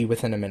 ready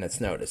within a minute's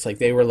notice. Like,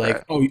 they were like,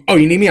 Right. oh,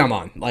 you need me? I'm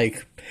on.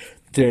 Like,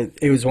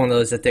 it was one of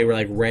those that they were,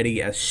 like,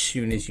 ready as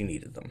soon as you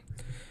needed them.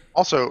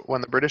 Also,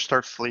 when the British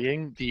start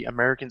fleeing, the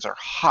Americans are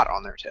hot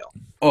on their tail.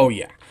 Oh,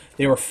 yeah.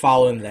 They were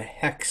following the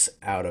hex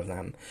out of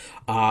them.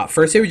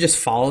 First, they would just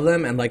follow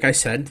them. And, like I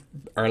said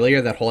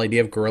earlier, that whole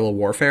idea of guerrilla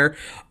warfare,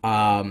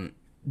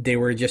 they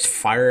were just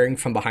firing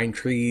from behind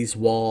trees,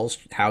 walls,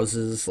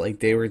 houses. Like,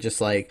 they were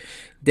just like,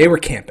 they were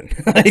camping.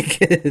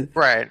 Like,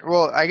 Right.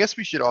 Well, I guess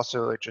we should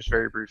also like just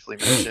very briefly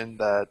mention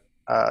that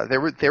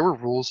there were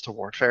rules to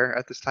warfare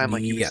at this time.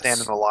 Like you would stand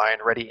in yes. a line,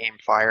 ready, aim,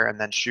 fire, and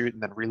then shoot,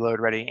 and then reload,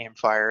 ready, aim,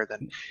 fire.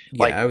 Then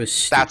like Yeah, it was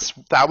stupid.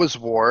 that was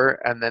war,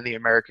 and then the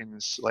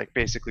Americans like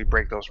basically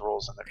break those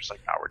rules, and they're just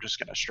like, no, we're just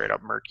gonna straight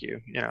up murk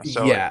you,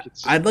 So like Yeah,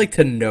 it's I'd like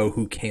to know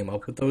who came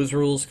up with those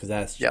rules because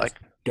that's yeah, just like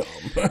dumb.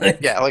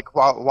 yeah, like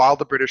while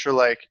the British are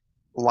like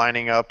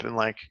lining up and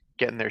like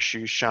getting their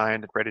shoes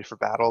shined and ready for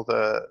battle,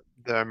 the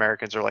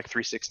Americans are like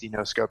 360 no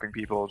scoping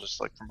people just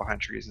like from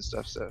behind trees and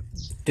stuff. So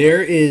it's,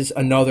 There is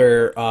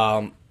another,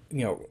 I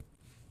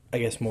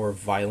guess more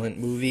violent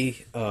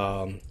movie,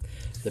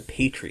 The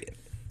Patriot.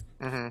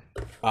 hmm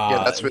yeah,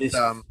 that's with This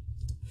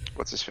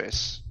what's his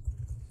face?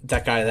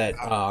 that guy that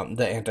Uh,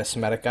 the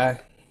anti-Semitic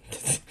guy.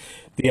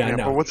 Yeah, yeah,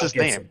 but no, what's Mel his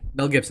Gibson. name?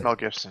 Mel Gibson. Mel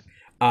Gibson.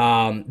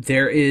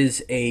 There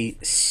is a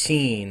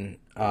scene.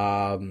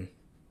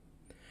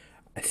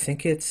 I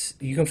think it's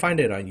you can find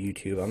it on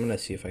YouTube. I'm gonna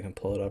see if I can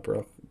pull it up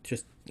real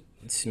just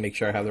to make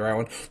sure I have the right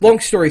one. Long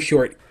story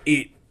short,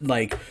 it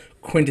like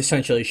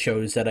quintessentially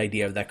shows that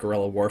idea of that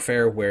guerrilla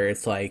warfare where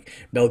it's like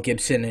Mel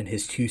Gibson and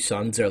his two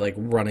sons are like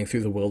running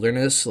through the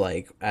wilderness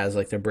like as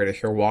like the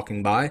British are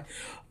walking by.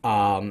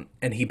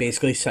 And he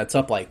basically sets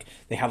up like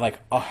they have like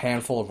a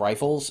handful of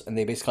rifles and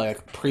they basically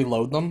like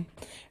preload them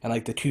and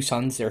like the two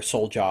sons their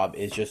sole job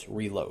is just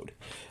reload.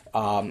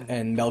 Mhm.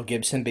 And Mel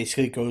Gibson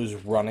basically goes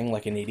running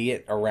like an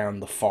idiot around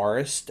the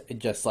forest,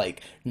 just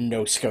like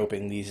no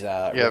scoping these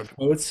You have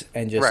redcoats,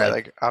 and just right, like,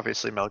 like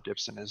obviously Mel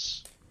Gibson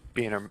is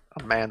being a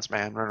man's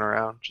man running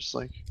around just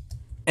like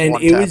and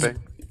one it was,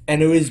 tapping.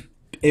 and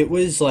it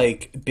was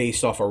like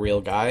based off a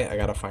real guy. I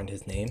gotta find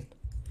his name.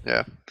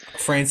 Yeah.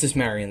 Francis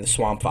Marion, the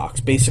Swamp Fox.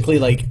 Basically,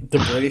 like the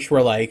British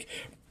were like,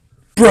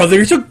 bro,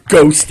 there's a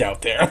ghost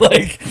out there.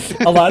 Like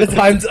a lot of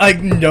times,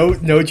 like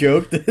no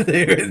joke,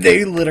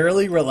 they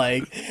literally were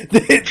like,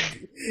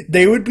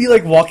 they would be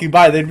like walking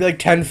by. There'd be like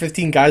 10,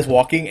 15 guys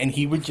walking, and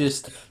he would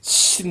just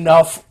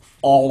snuff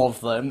all of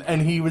them,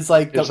 and he was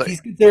like,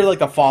 he's considered like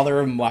the father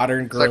of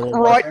modern guerrilla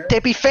right, warfare. there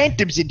be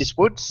phantoms in this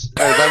woods.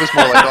 That was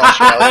more like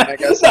Australian, I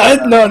guess.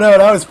 No,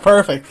 that was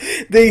perfect.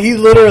 He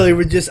literally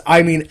would just,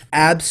 I mean,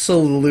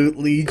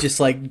 absolutely just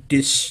like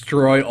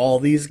destroy all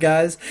these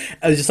guys.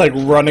 I was just like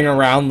running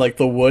around like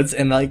the woods,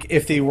 and like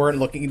if they weren't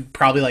looking, he'd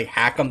probably like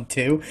hack them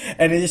too.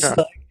 And it's just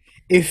like,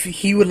 if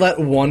he would let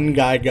one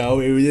guy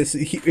go, it was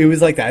just, it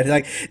was like that. It's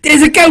like,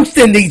 there's a ghost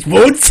in these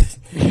woods.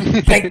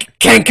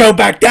 Can't go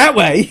back that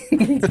way.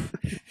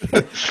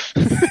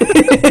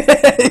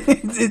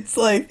 It's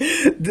like,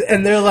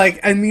 and they're like,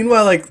 and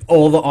meanwhile, like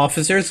all the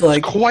officers are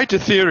like, quite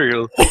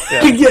ethereal.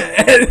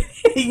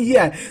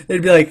 Yeah,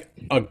 they'd be like,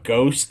 a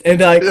ghost, and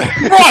be like,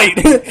 right,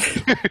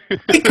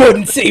 we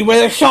couldn't see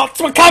where the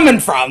shots were coming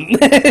from.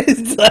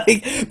 It's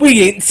like,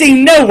 we ain't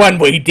seen no one.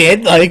 We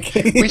did, like,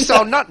 we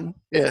saw nothing.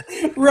 Yeah,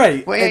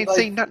 right. We ain't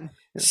seen nothing.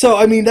 So,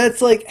 I mean,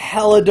 that's, like,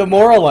 hella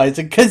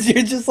demoralizing, because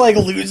you're just, like,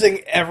 losing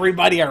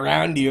everybody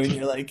around you, and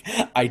you're like,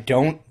 I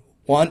don't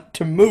want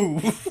to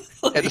move.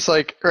 Like, and it's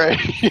like, right,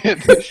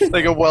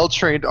 like a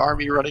well-trained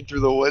army running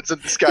through the woods,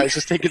 and this guy's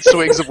just taking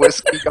swings of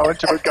whiskey, going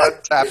to a gun,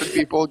 tapping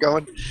people,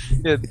 going,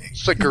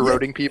 just like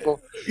corroding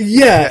people.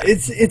 Yeah,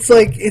 it's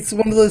like, it's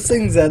one of those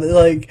things that,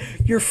 like,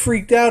 you're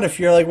freaked out if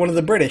you're, like, one of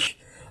the British.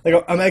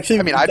 Like, I'm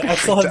actually, I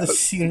still have this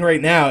scene right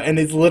now, and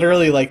it's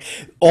literally, like,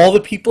 all the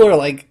people are,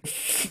 like,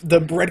 the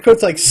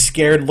redcoats, like,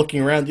 scared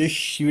looking around, just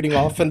shooting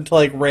off into,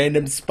 like,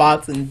 random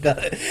spots, and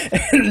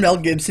Mel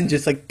Gibson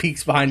just, like,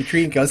 peeks behind a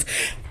tree and goes,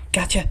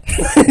 gotcha.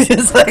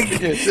 Just, like,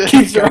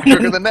 keeps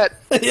running the net.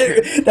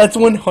 That's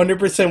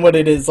 100% what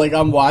it is. Like,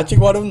 I'm watching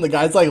one of them, the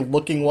guy's, like,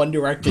 looking one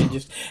direction,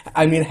 just,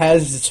 I mean,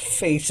 has his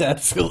face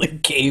absolutely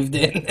caved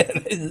in,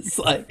 and it's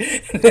like,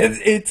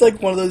 it's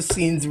like one of those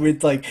scenes where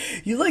it's like,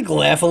 you, like,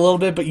 laugh a little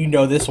bit, but you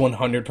know this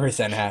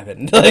 100%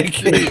 happened. Like,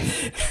 they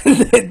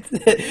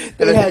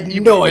had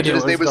no idea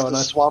his what name was was going the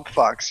on. Swamp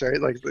Fox,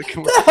 right? Like, What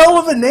the hell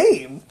of a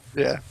name!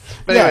 Yeah,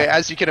 but anyway,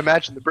 as you can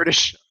imagine, the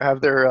British have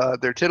their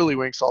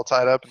tiddlywinks all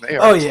tied up, and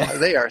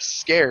they are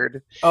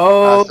scared.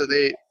 So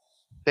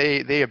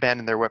they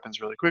abandon their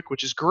weapons really quick,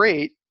 which is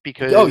great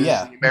because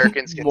the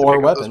Americans get more to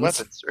pick weapons. up those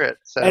weapons, right?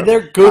 So, and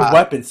they're good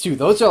weapons too.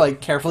 Those are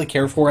like carefully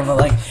cared for, and they're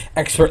like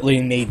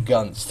expertly made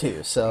guns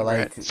too. So like,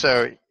 right.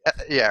 So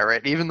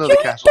right. Even though the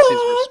casualties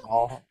were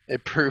small,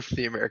 it proved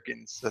the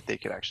Americans that they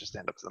could actually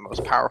stand up to the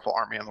most powerful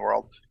army in the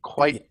world.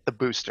 Quite the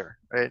booster,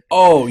 right?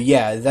 Oh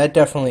yeah, that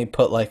definitely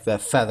put like the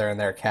feather in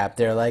their cap.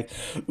 They're like,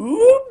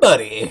 ooh,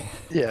 buddy.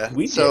 Yeah.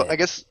 So I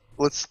guess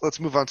let's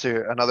move on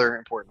to another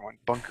important one,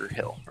 Bunker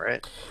Hill,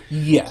 right?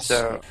 Yes.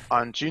 So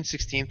on June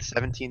 16th,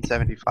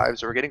 1775,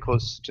 so we're getting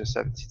close to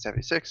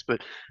 1776,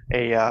 but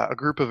a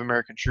group of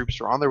American troops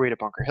were on their way to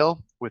Bunker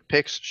Hill with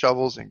picks,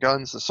 shovels, and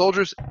guns. The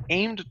soldiers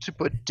aimed to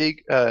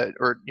dig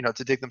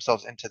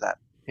themselves into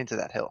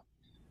that hill,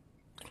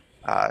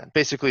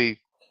 basically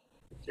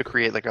to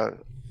create like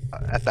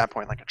at that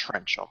point like a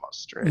trench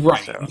almost, right?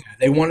 Right. So, yeah.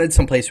 They wanted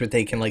some place where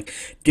they can like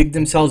dig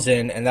themselves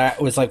in, and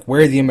that was like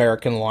where the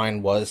American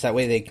line was. That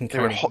way they can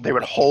they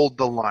would hold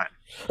the line.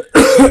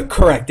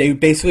 Correct. They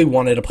basically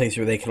wanted a place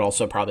where they could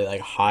also probably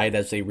like hide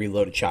as they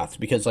reloaded shots,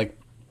 because like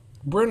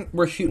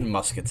we're shooting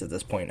muskets at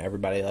this point.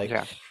 Everybody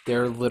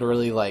they're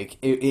literally like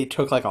it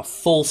took like a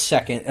full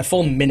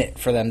minute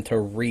for them to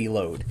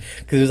reload,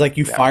 because it was like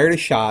you fired a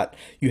shot,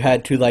 you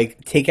had to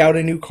like take out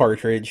a new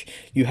cartridge,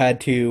 you had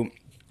to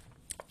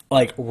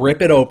like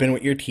rip it open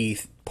with your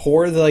teeth,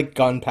 pour the like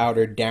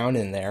gunpowder down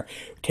in there,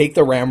 take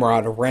the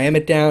ramrod, ram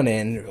it down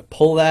in,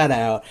 pull that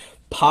out,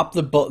 pop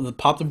the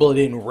bullet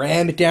in,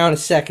 ram it down a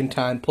second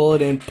time, pull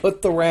it in,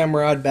 put the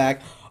ramrod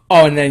back.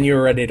 Oh, and then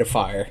you're ready to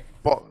fire.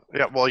 Well,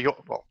 yeah. Well, you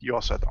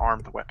also have to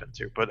arm the weapon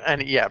too.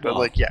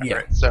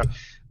 Right. So,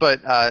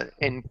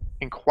 in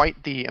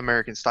quite the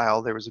American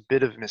style, there was a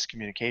bit of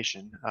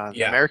miscommunication.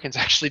 The Americans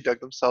actually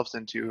dug themselves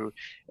into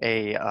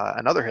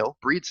another hill,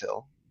 Breed's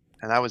Hill.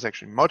 And that was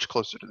actually much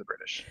closer to the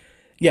British.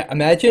 Yeah,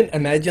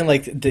 imagine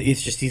like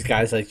it's just these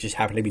guys like just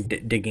happen to be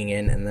digging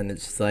in, and then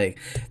it's just like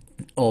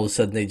all of a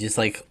sudden they just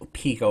like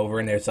peek over,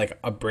 and there's like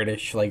a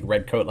British like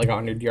redcoat like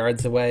 100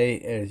 yards away,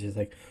 and it's just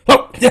like,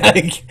 oh,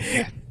 like,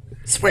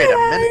 wait a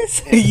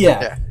minute,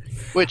 yeah.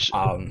 Which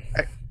my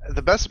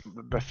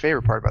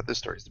favorite part about this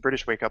story is the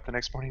British wake up the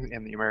next morning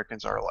and the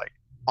Americans are like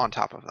on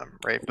top of them,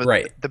 right? But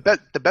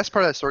the best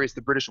part of that story is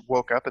the British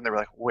woke up and they were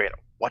like, wait,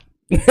 what?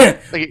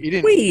 Like, you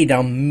didn't wait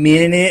a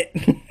minute,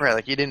 right?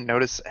 Like, you didn't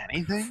notice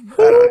anything.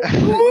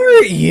 Who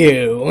are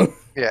you?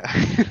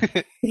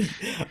 Yeah.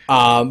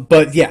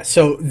 But yeah,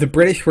 so the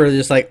British were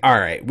just like, all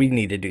right, we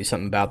need to do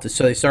something about this.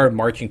 So they started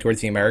marching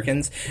towards the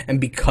Americans,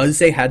 and because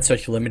they had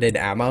such limited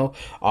ammo,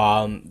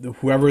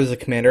 whoever was the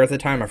commander at the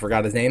time, I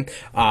forgot his name,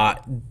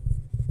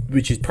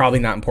 which is probably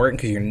not important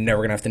because you're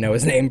never gonna have to know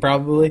his name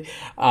probably.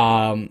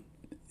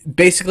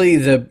 Basically,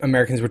 the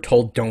Americans were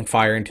told, don't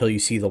fire until you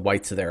see the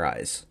whites of their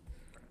eyes.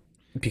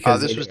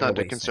 Because this was done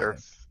to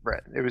conserve,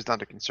 right? It was done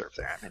to conserve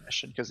their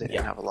ammunition because they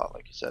didn't have a lot,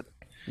 like you said.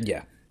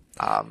 Yeah.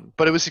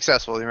 But it was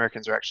successful. The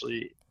Americans were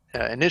actually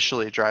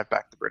initially drive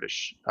back the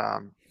British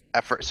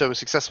at first. So it was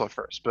successful at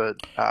first, but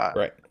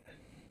right.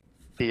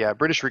 the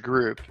British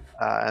regroup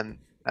and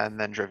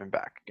then driven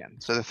back again.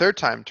 So the third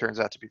time turns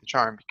out to be the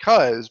charm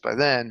because by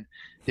then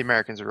the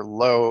Americans were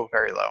low,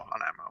 very low on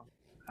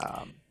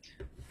ammo.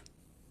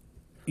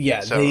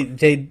 Yeah, So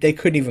they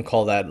couldn't even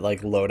call that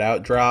like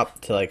loadout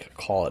drop to like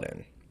call it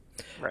in.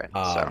 right.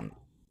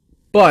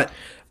 But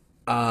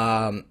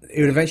it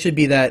would eventually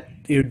be that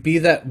it would be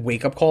that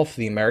wake up call for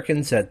the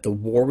Americans that the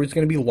war was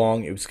going to be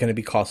long, it was going to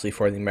be costly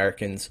for the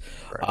Americans,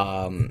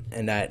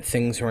 and that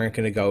things weren't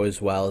going to go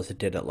as well as it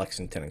did at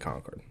Lexington and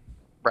Concord.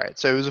 Right.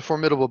 So it was a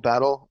formidable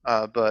battle,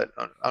 but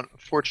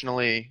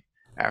unfortunately,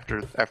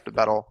 after the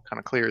battle kind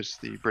of clears,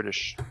 the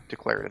British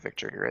declared a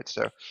victory. Right.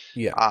 So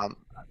Yeah.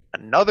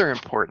 another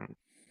important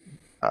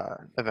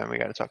event we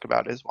got to talk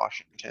about is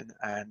Washington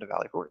and the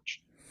Valley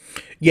Forge.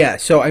 Yeah,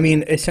 so I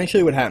mean,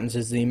 essentially what happens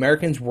is the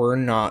Americans were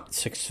not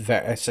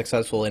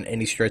successful in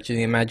any stretch of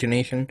the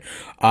imagination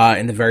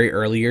in the very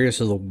early years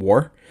of the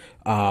war.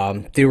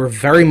 They were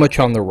very much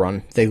on the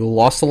run. They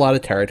lost a lot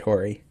of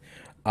territory,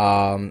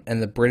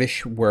 and the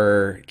British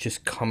were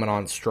just coming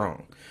on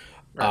strong.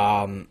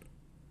 Right.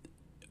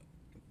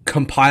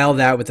 Compile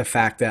that with the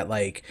fact that,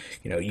 like,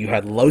 you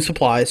had low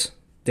supplies,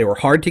 they were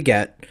hard to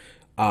get.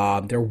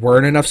 There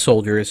weren't enough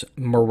soldiers.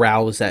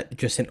 Morale was at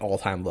just an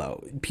all-time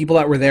low. People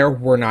that were there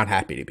were not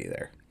happy to be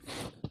there.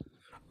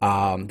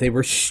 They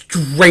were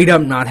straight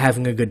up not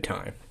having a good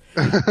time.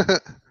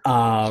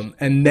 And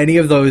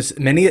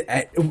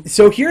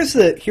so here's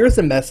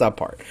the mess up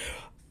part.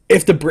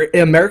 If the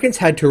Americans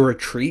had to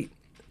retreat,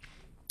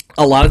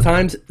 a lot of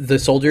times the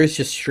soldiers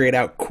just straight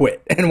out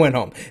quit and went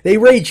home. They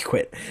rage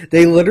quit.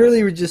 They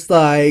literally were just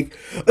like,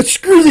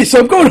 "Screw this!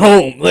 I'm going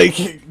home." Like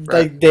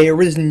there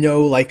was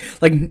no like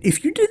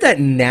if you did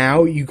that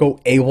now, you go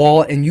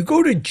AWOL and you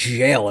go to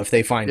jail if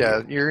they find you.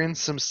 Yeah, you're in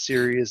some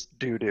serious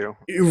doo doo.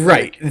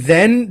 Right.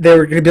 Then they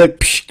were gonna be like,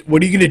 "Psh,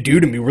 what are you gonna do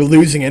to me? We're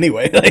losing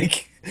anyway."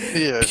 Like,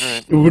 Yeah.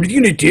 Right. what are you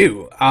gonna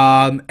do?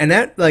 And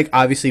that like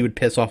obviously would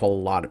piss off a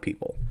lot of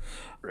people.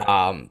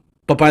 Right.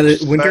 But by the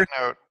winter, Side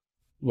note.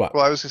 what?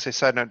 Well, I was gonna say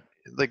side note.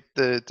 Like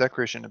the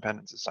Declaration of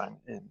Independence is signed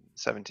in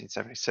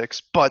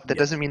 1776, but that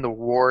doesn't mean the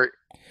war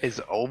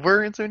is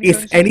over in If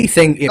 1776.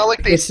 anything, it not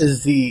like they-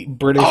 pisses the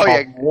British Oh,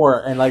 yeah. off more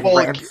and like Well,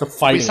 ramps the we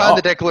fighting signed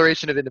the up.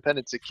 Declaration of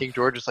Independence, and King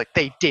George is like,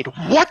 they did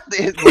what?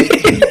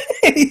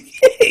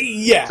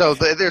 Yeah. So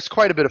there's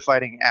quite a bit of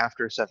fighting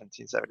after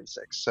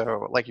 1776.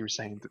 So, like you were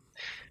saying,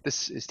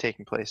 this is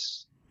taking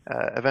place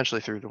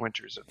eventually through the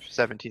winters of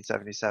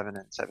 1777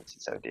 and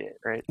 1778,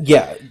 right?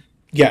 Yeah.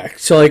 Yeah.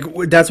 So like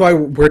that's why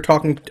we're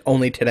talking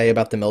only today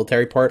about the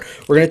military part.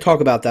 We're going to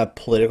talk about that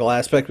political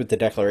aspect with the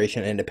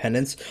Declaration of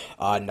Independence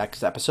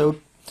next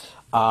episode.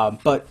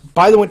 But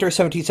by the winter of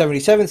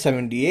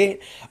 1777-78,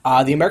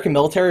 the American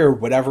military, or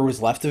whatever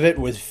was left of it,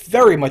 was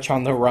very much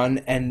on the run,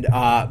 and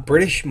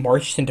British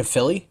marched into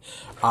Philly,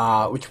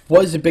 which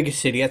was the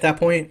biggest city at that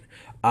point,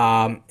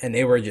 and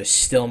they were just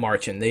still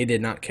marching. They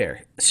did not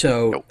care.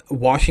 So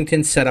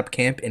Washington set up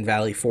camp in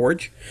Valley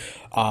Forge,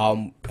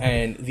 and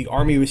the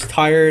army was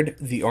tired.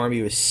 The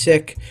army was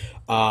sick.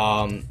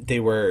 They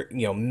were,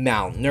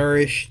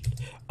 malnourished.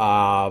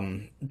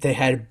 They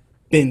had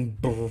been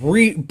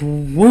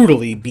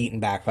brutally beaten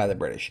back by the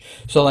British.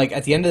 So, like,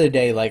 at the end of the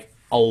day, like,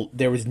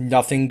 there was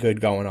nothing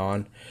good going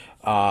on.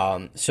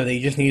 So they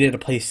just needed a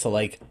place to,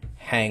 like,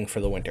 hang for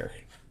the winter.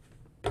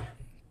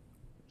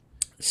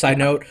 Side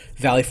note,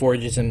 Valley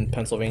Forge is in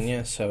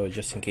Pennsylvania, so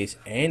just in case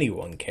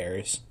anyone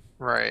cares.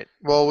 Right.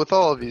 Well, with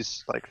all of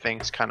these like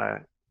things kind of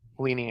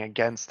leaning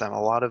against them,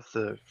 a lot of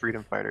the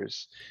freedom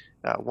fighters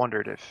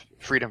wondered if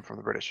freedom from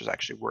the British was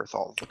actually worth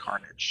all of the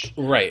carnage.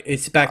 Right.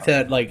 It's back to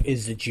that, like,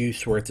 is the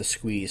juice worth the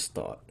squeeze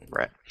thought.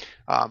 Right.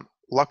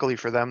 Luckily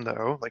for them,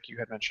 though, like you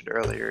had mentioned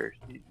earlier,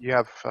 you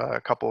have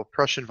a couple of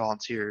Prussian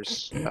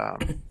volunteers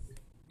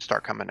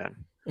start coming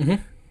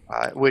in,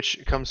 which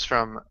comes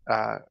from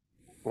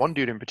one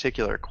dude in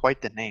particular,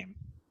 quite the name.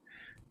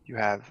 You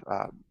have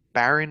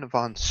Baron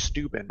von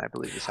Steuben, I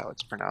believe is how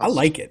it's pronounced. I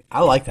like it.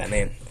 I like that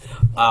name.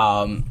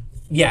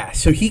 Yeah,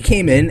 so he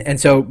came in, and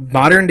so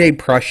modern day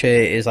Prussia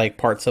is like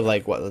parts of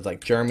like what was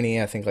like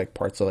Germany, I think like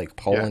parts of like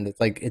Poland.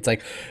 Yeah. It's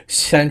like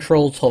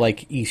central to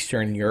like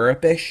Eastern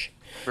Europe ish.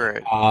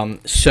 Right.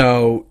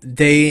 So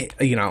they,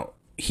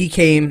 he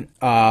came,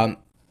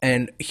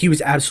 and he was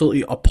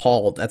absolutely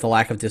appalled at the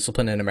lack of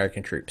discipline in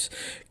American troops.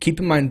 Keep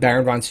in mind,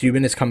 Baron von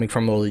Steuben is coming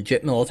from a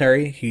legit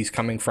military. He's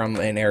coming from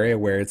an area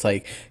where it's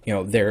like,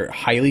 they're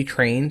highly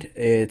trained.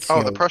 It's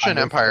the Prussian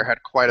Empire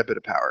had quite a bit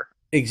of power.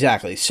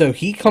 Exactly. So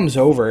he comes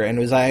over and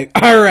was like,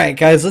 "All right,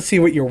 guys, let's see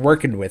what you're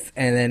working with."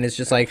 And then it's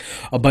just like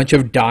a bunch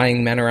of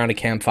dying men around a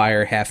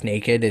campfire, half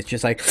naked. It's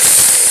just like,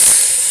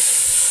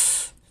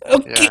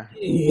 okay,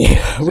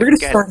 we're gonna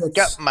start.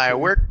 Got my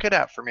work cut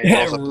out for me. Yeah,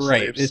 Rolls up the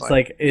right. sleeves,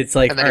 It's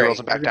like, and then all he rolls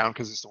right, them back down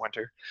because it's the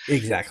winter.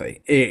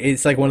 Exactly.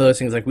 It's like one of those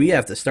things. Like, we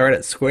have to start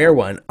at square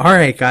one. All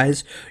right,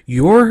 guys,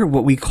 you're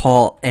what we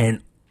call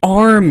an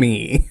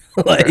army.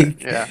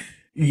 Like, Yeah.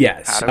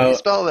 Yeah, How do we so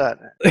spell that?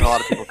 And a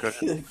lot of people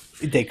couldn't.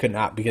 they could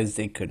not because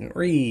they couldn't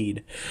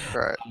read.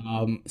 Right.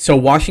 So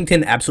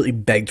Washington absolutely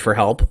begged for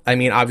help. I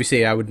mean,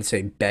 obviously, I wouldn't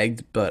say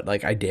begged, but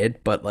like I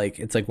did. But like,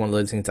 it's like one of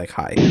those things. Like,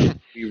 hi,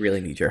 we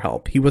really need your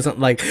help. He wasn't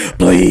like,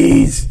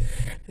 please.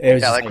 It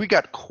was Yeah, just like we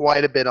got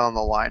quite a bit on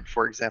the line.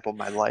 For example,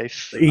 my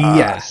life.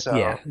 yeah, So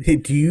yeah. Hey,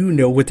 do you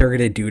know what they're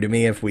gonna do to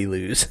me if we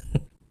lose?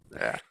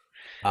 yeah.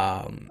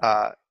 Um,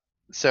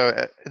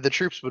 So the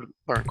troops would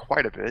learn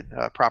quite a bit,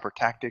 proper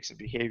tactics and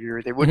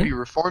behavior. They would Mhm. be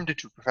reformed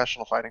into a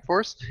professional fighting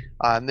force,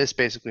 and this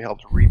basically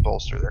helped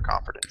rebolster their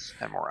confidence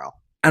and morale.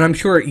 and I'm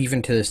sure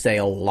even to this day,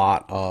 a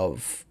lot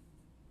of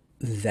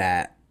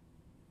that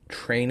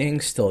training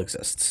still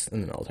exists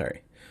in the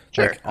military.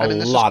 Sure. Like a I mean,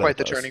 this was lot of quite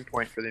the those. turning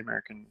point for the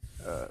American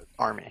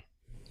army.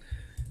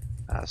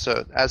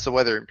 So as the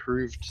weather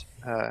improved,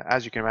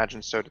 as you can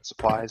imagine, so did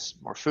supplies.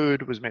 More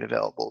food was made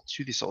available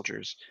to the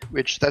soldiers,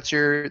 which that's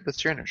your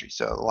energy.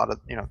 So a lot of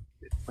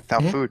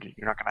without Mhm. food,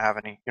 you're not gonna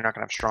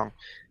have strong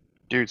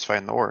dudes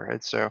fighting the war,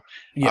 right? So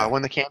Yeah.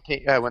 when the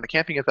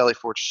camping at Valley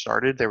Forge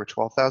started, there were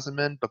 12,000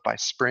 men, but by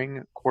spring,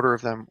 a quarter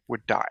of them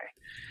would die.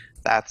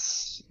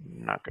 That's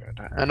not good.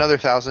 Another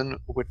 1,000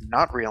 would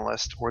not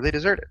reenlist, or they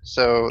deserted.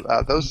 So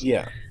those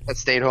Yeah. that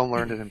stayed home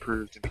learned and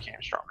improved and became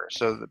stronger.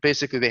 So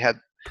basically, they had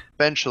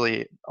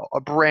eventually a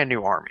brand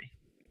new army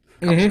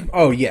come soon.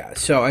 Oh yeah.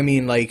 So I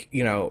mean, like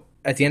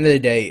at the end of the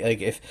day,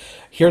 like if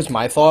here's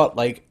my thought,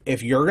 like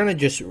if you're gonna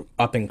just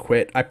up and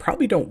quit, I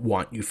probably don't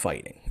want you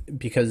fighting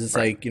because it's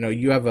Right. like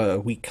you have a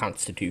weak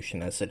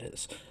constitution as it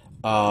is.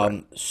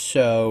 Right.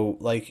 So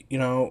like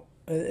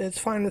it's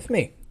fine with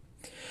me.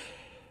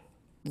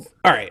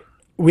 All right,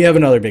 we have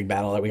another big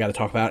battle that we got to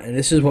talk about, and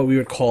this is what we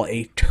would call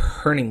a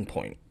turning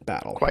point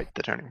battle. Quite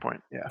the turning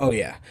point. Yeah. Oh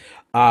yeah,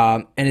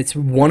 and it's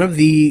one of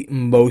the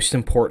most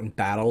important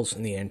battles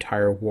in the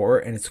entire war,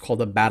 and it's called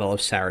the Battle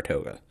of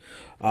Saratoga.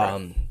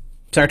 Right.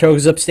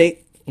 Saratoga's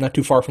upstate, not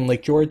too far from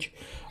Lake George.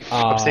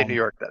 Upstate New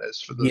York, that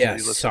is, for those of you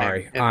Yes, listening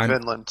sorry, in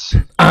Finland.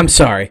 I'm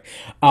sorry.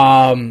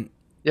 Yeah,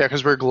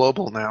 because we're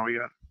global now. We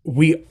got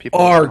We people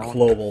are listening.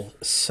 global.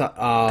 So,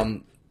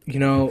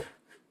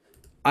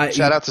 I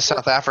Shout out to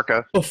South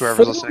Africa, whoever's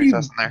before listening to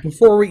us in there.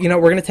 before we,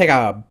 we're gonna take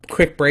a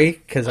quick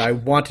break because I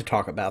want to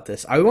talk about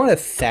this. I want to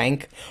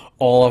thank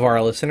all of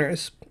our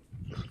listeners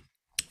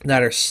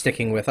that are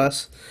sticking with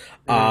us.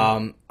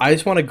 I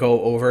just want to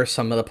go over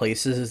some of the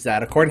places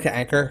that, according to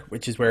Anchor,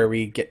 which is where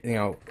we get,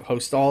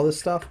 host all this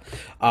stuff,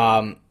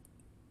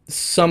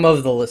 some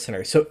of the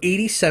listeners. So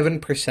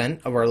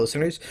 87% of our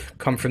listeners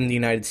come from the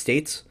United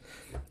States.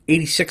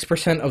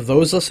 86% of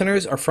those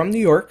listeners are from New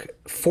York.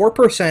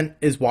 4%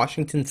 is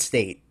Washington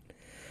State.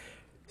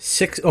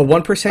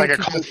 1% Like a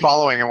cult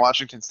following in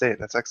Washington State.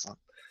 That's excellent.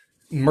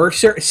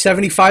 Mercer.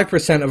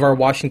 75% of our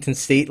Washington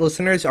State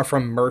listeners are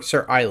from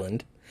Mercer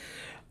Island.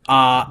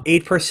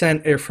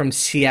 8% are from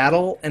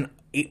Seattle, and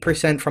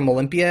 8% from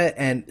Olympia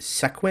and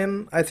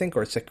Sequim, I think,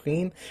 or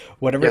Sequim,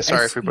 whatever. Yeah,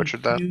 sorry if we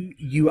butchered that.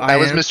 S-E-Q-U-I-M. That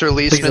was Mr.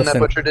 Please Leisman that listen.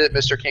 butchered it.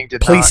 Mr. King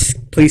did not.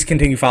 Please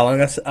continue following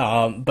us.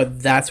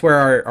 But that's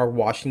where our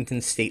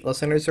Washington State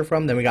listeners are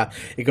from. Then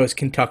it goes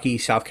Kentucky,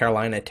 South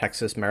Carolina,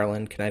 Texas,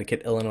 Maryland,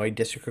 Connecticut, Illinois,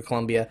 District of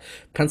Columbia,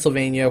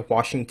 Pennsylvania,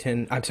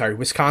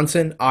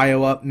 Wisconsin,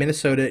 Iowa,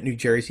 Minnesota, New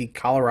Jersey,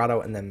 Colorado,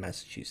 and then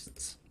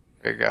Massachusetts.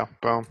 There you go.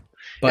 Boom.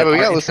 But We our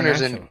got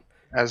listeners in, international-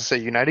 as I say,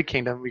 United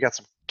Kingdom. We got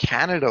some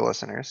Canada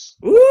listeners.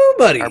 Ooh,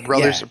 buddy. Our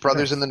brothers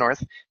Yeah. in the north.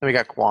 Then we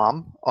got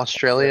Guam,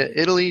 Australia,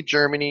 Italy,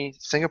 Germany,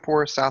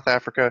 Singapore, South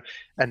Africa,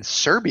 and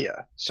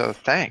Serbia. So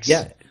thanks.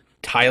 Yeah.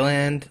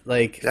 Thailand,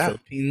 like Yeah.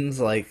 Philippines,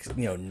 like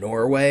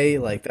Norway,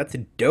 like that's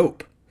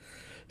dope.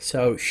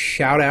 So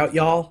shout out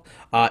y'all.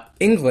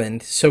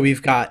 England. So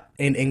we've got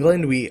in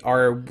England,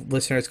 our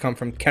listeners come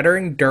from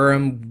Kettering,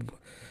 Durham.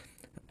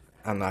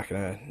 I don't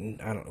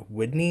know,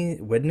 Widnes.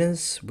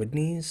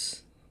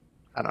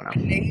 I don't know.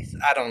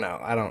 I don't know.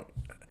 I don't.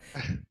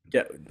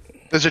 Yeah.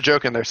 There's a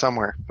joke in there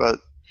somewhere, but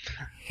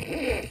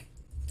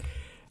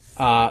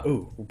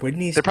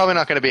Widnes. they're probably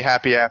not going to be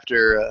happy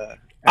after.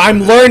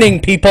 I'm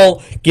learning,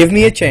 people. Give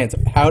me a chance.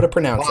 How to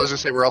pronounce Well, I was it. going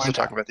to say we're also Find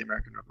talking about the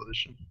American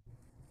Revolution,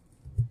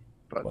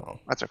 but Well.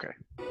 that's okay.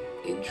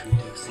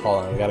 Introducing.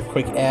 Hold on, we got a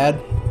quick ad.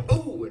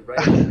 Oh, and right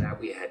after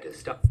that, we had to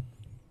stop.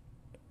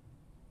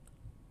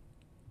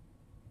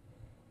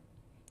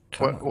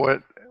 Come on.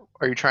 What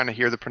are you trying to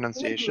hear the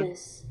pronunciation?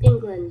 Widnes,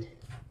 England.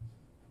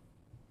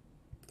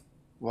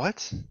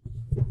 What?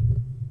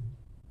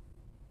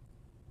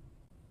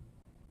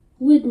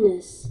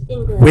 Widnes,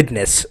 England.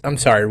 Widnes. I'm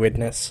sorry,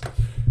 Widnes.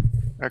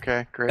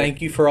 Okay, great.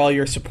 Thank you for all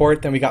your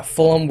support. Then we got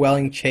Fulham,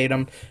 Welling,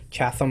 Chatham,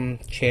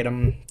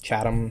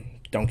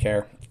 don't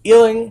care,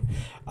 Ealing,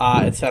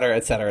 et cetera,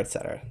 et cetera, et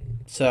cetera.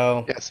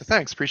 So Yeah, so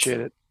thanks, appreciate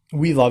it.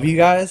 we love you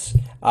guys.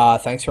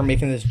 Thanks for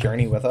making this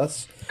journey with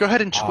us. Go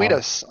ahead and tweet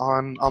us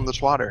on the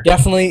Twitter.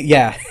 Definitely,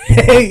 yeah.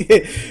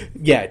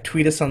 Yeah,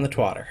 tweet us on the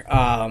Twitter.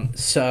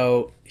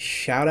 So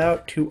shout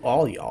out to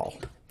all y'all.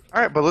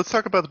 All right, but let's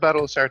talk about the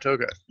Battle of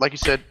Saratoga. Like you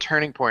said,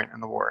 turning point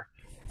in the war.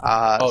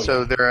 Oh, So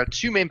yeah. there are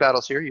two main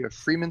battles here. You have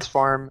Freeman's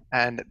Farm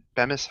and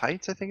Bemis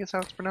Heights, I think is how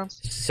it's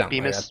pronounced.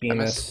 Something like that.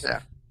 Bemis, Bemis. yeah.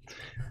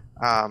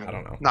 I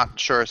don't know. Not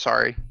sure,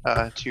 sorry,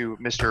 to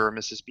Mr. or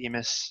Mrs.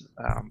 Bemis.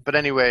 But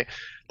anyway,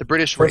 the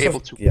British were First off, able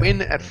to yeah.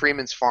 win at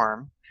Freeman's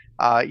Farm,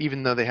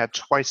 even though they had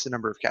twice the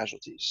number of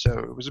casualties. So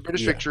it was a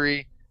British Yeah.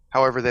 victory.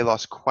 However, they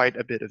lost quite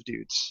a bit of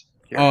dudes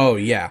here. Oh,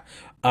 yeah.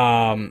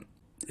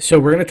 So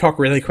we're going to talk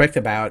really quick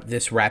about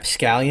this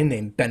rapscallion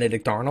named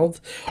Benedict Arnold.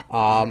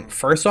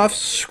 First off,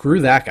 screw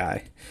that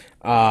guy.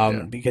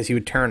 Because he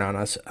would turn on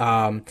us.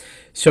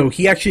 So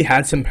he actually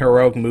had some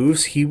heroic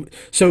moves.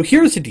 So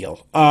here's the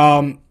deal.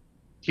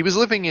 He was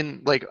living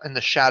in the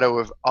shadow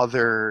of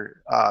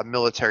other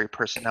military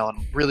personnel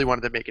and really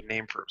wanted to make a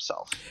name for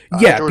himself.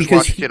 Yeah, George because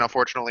Washington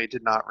unfortunately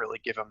did not really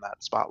give him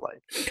that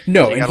spotlight.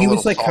 No, So he and got a he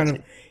was little like kind of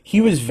salty. he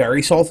was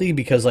very salty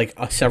because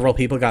several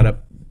people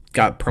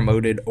got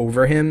promoted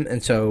over him,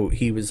 and so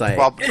he was like,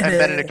 Well, and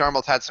Benedict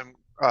Arnold had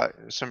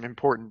some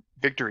important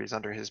victories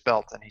under his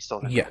belt, and he still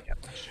didn't Yeah. really get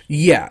much.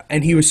 yeah,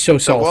 and he was so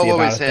So salty well,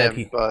 about always it that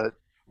him, but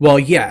well,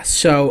 yeah,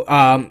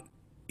 so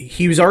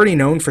he was already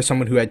known for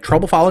someone who had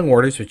trouble following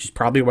orders, which is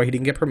probably why he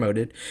didn't get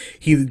promoted.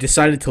 He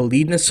decided to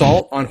lead an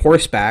assault on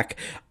horseback,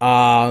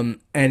 and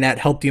that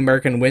helped the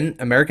Americans win,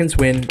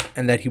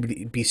 and that he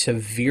would be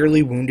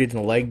severely wounded in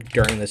the leg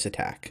during this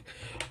attack.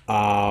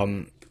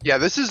 yeah,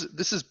 this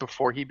is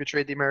before he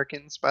betrayed the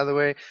Americans. By the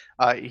way,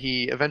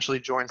 he eventually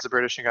joins the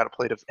British and got a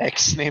plate of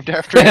eggs named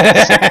after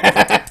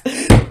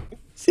him.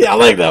 See, I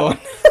like that one.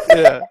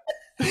 Yeah,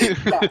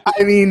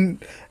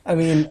 I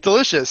mean,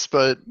 delicious,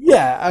 but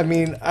yeah. I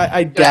mean,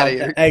 I Get doubt outta here.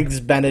 that eggs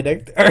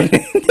Benedict. I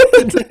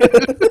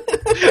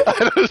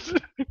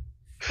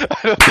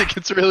don't think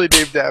it's really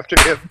named after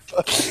him.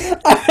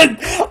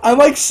 But I'm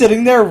like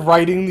sitting there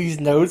writing these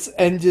notes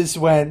and just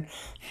went,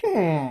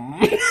 yeah,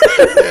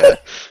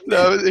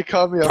 no, it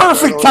caught me off guard a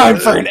perfect little time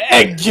bit. for an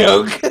egg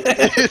joke.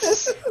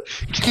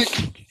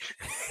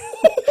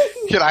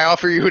 Can I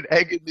offer you an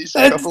egg in these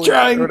That's couple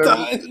trying or whatever-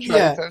 times, trying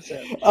yeah. times?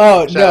 Yeah.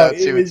 Oh Shout no, out to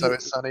it It's Always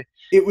was Sunny.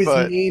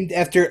 but- named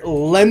after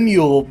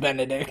Lemuel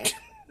Benedict.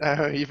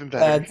 Even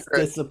better. That's Right.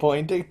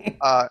 disappointing.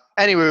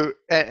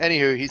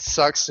 Anywho, he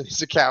sucks and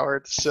he's a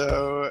coward.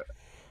 So,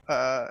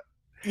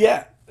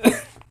 Yeah.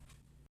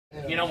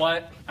 You know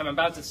what? I'm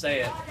about to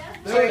say it.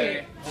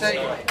 Okay.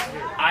 So,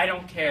 I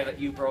don't care that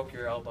you broke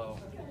your elbow.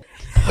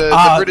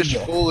 the British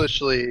yeah.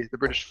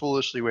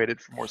 foolishly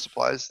waited for more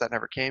supplies that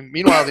never came.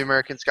 Meanwhile, the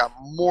Americans got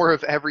more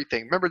of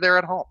everything. Remember, they're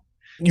at home.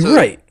 You're So,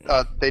 right.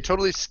 They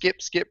totally skip,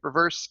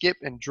 reverse, skip,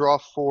 and draw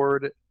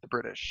forward the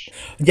British.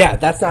 Yeah,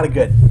 that's not a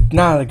good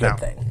No.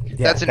 thing. Yeah,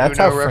 That's an how Uno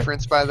Fran-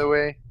 reference, by the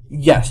way.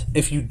 Yes,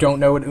 if you don't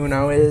know what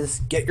Uno is,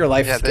 get your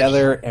life Yeah, they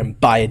together and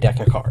buy a deck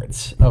of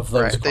cards of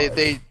those Right.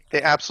 cards.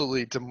 They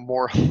absolutely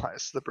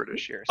demoralized the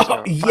British here. So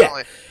Oh, yeah.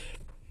 finally,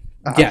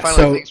 Yeah,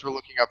 finally so- things were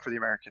looking up for the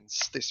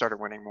Americans. They started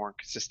winning more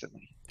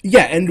consistently.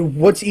 Yeah, and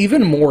what's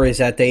even more is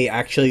that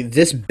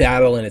this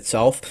battle in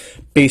itself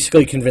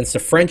basically convinced the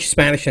French,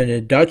 Spanish, and the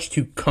Dutch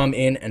to come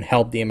in and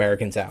help the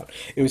Americans out.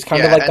 It was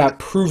kind of Yeah, like and- that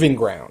proving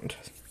ground.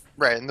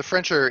 Right, and the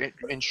French are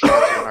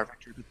instrumental in our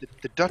victory, but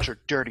the Dutch are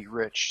dirty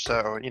rich.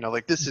 So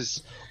this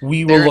is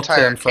We will Their look to them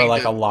entire for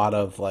like a kingdom- lot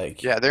of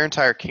their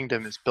entire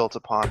kingdom is built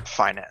upon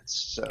finance.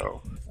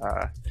 So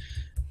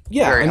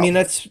Yeah, Very I mean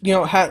helpful.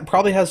 that's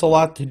probably has a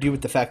lot to do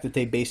with the fact that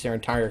they base their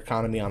entire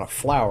economy on a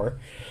flour.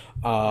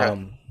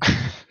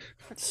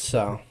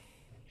 So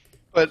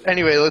But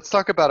anyway, let's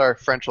talk about our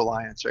French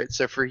alliance, right?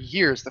 So for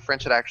years, the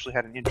French had actually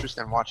had an interest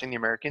in watching the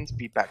Americans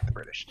beat back the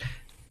British.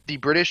 The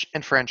British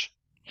and French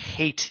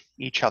hate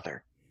each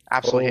other,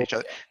 absolutely hate each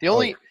other. The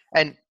only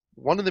and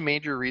one of the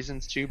major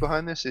reasons too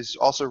behind this is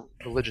also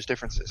religious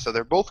differences. So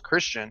they're both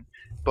Christian,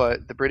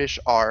 but the British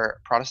are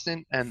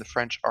Protestant and the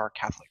French are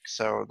Catholic.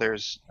 So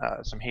there's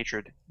some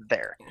hatred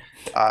there.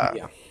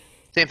 Yeah.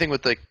 Same thing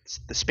with the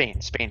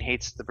Spain. Spain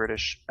hates the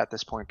British at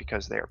this point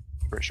because they're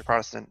British are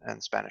Protestant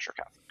and Spanish are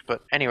Catholic.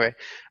 But anyway,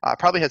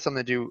 probably had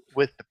something to do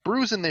with the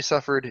bruising they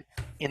suffered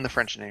in the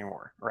French and Indian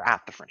War, or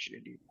at the French and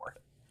Indian War.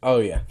 Oh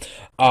yeah.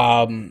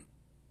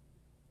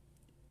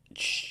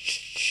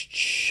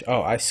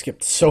 Oh, I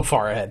skipped so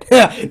far ahead.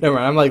 Never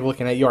mind. I'm like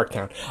looking at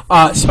Yorktown.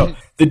 So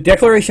the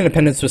Declaration of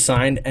Independence was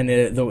signed, and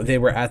they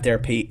were at their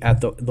peak.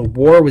 The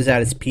war was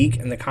at its peak,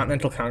 and the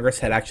Continental Congress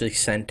had actually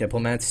sent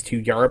diplomats to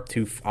Europe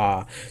to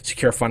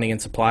secure funding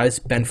and supplies.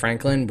 Ben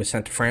Franklin was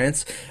sent to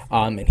France,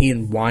 and he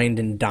wined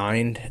and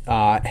dined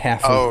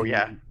half. Oh, of,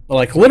 yeah.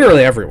 like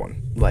literally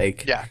everyone.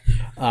 Like Yeah,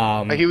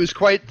 he was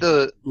quite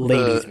the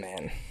ladies'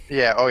 man.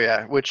 Yeah, oh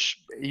yeah, which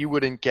you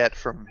wouldn't get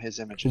from his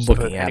images.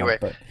 Looking But at anyway, him,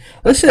 but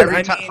listen, I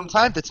mean, from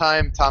time to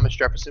time, Thomas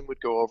Jefferson would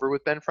go over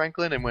with Ben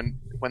Franklin, and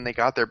when they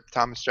got there,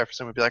 Thomas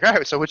Jefferson would be like, "All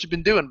right, so what you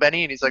been doing,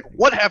 Benny?" And he's like,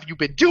 "What have you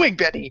been doing,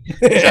 Benny?"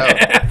 So,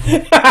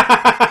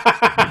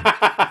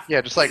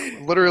 yeah, just like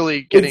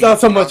literally getting. it's not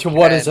so much drunk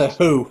what is a and-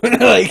 who.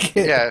 Like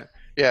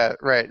Yeah,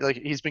 right. Like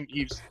he's been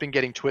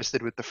getting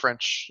twisted with the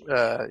French.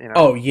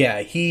 Oh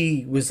yeah,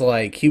 he was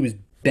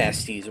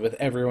besties with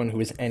everyone who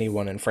was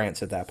anyone in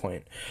France at that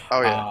point.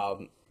 Oh, yeah.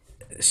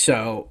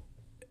 So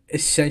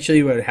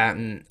essentially what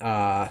happened.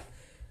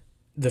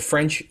 The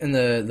French and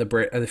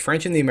the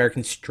French and the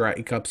Americans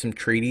strike up some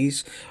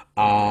treaties.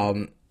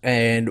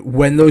 And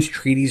when those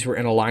treaties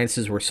and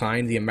alliances were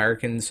signed, the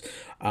Americans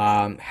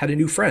had a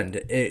new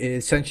friend.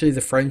 Essentially,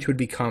 the French would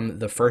become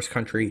the first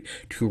country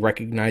to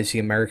recognize the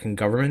American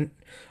government.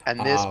 And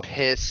this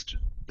pissed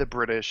the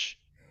British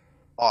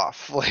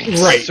off. Like,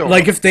 Right. so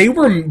Like if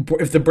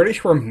the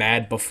British were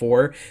mad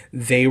before,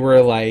 they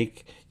were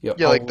like, yeah,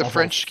 a like the level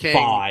French king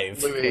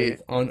 5 Louis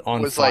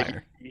on was fire.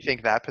 like, you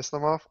think that pissed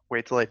them off?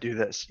 Wait till I do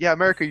this. Yeah,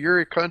 America, you're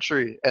a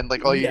country. And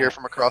like all you Yeah. hear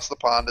from across the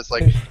pond is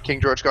like King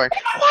George going,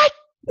 what?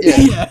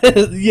 Yeah.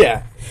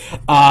 Yeah.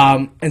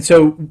 And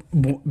so,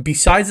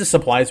 besides the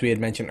supplies we had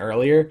mentioned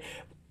earlier,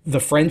 the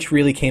French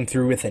really came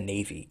through with a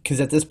navy.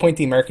 Because at this point,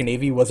 the American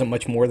Navy wasn't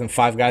much more than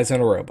 5 guys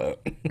in a rowboat.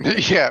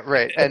 Yeah,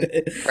 right. And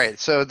right.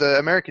 So the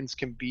Americans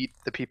can beat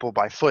the people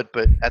by foot,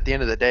 but at the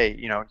end of the day,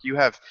 you know, you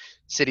have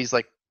cities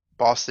like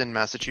Boston,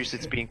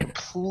 Massachusetts being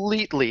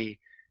completely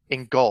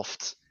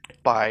engulfed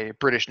by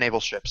British naval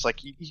ships. Like,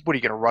 what are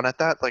you going to run at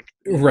that? Like,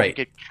 Right. you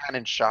get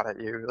cannon shot at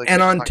you. Like, And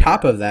it's on not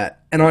top gonna-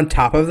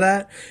 of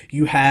that,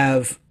 you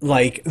have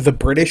like the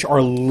British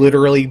are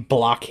literally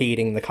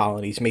blockading the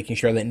colonies, making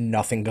sure that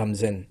nothing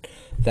comes in,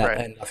 Right.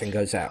 and nothing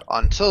goes out.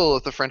 until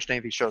the French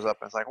Navy shows up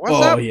and it's like, what's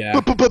Oh, that? yeah.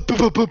 Boop, boop, boop,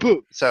 boop, boop,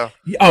 boop. So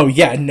Oh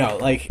yeah, no,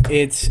 like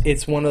it's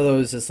one of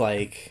those. It's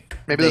like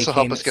maybe they this will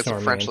help came us at get some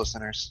storm, French man.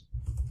 listeners.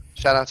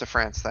 Shout out to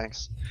France,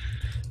 thanks.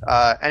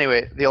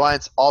 Anyway, the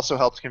alliance also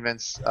helped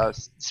convince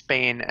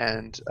Spain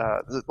and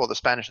the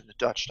Spanish and the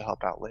Dutch to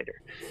help out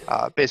later.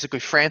 Basically,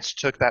 France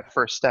took that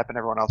first step, and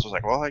everyone else was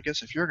like, "Well, I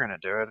guess if you're going to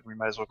do it, we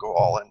might as well go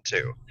all in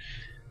too,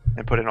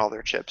 and put in all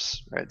their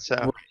chips." Right.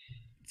 So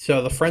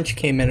So the French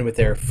came in with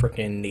their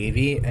freaking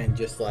navy and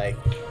just like.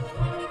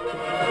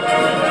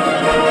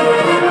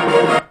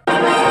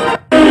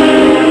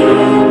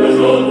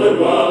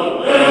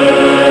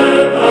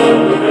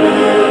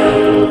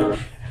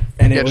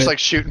 And yeah, it just was like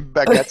shooting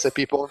baguettes at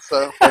people and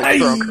stuff, like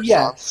throwing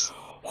Yeah. croissants.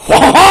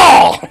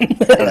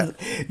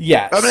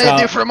 Yeah. Omelette so-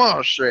 de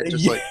fromage, right?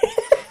 Just like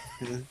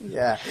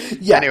yeah.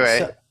 Yeah. Anyway.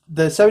 so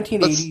the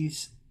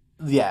 1780s.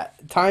 Yeah.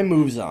 Time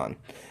moves on.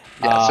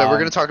 yeah. So we're Um,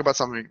 going to talk about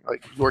something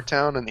like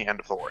Yorktown and the end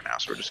of the war now.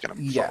 So we're just going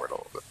to move Yeah. forward a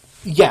little bit.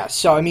 Yeah,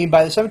 so I mean,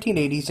 by the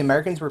 1780s,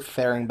 Americans were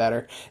faring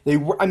better. They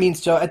were, I mean,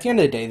 so at the end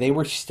of the day, they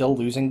were still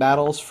losing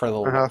battles for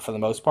the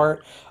most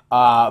part.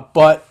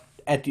 But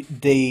at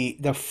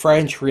the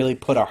French really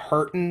put a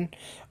hurting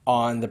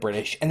on the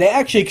British, and they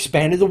actually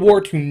expanded the war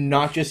to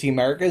not just the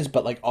Americas,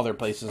 but like other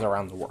places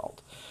around the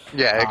world.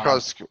 Yeah, it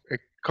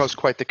caused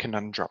quite the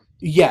conundrum.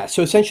 Yeah,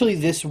 so essentially,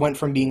 this went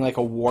from being like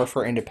a war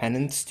for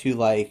independence to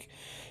like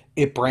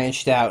it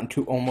branched out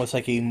into almost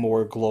like a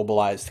more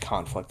globalized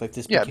conflict. Like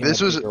this. Yeah, became this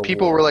a was bigger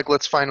people war. were like,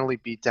 let's finally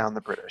beat down the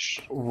British.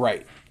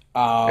 Right.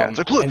 Yeah, it's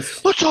like, look, and-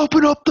 let's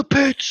open up the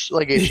pitch.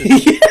 Like it's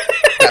just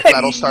that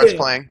metal starts Yeah.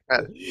 playing.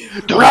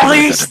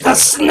 Release the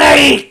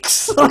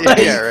snakes!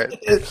 Yeah,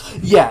 right.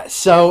 Yeah,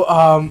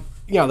 so,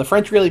 the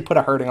French really put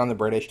a hurting on the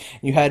British.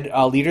 You had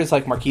leaders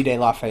like Marquis de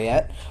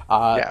Lafayette.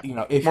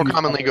 If More you-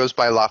 commonly goes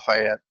by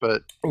Lafayette,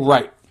 but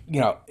Right.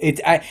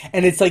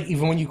 And it's like,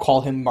 even when you call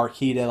him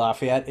Marquis de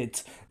Lafayette,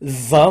 it's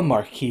the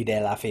Marquis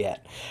de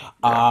Lafayette.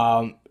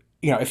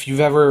 If you've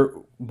ever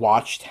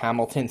watched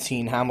Hamilton,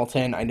 seen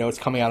Hamilton, I know it's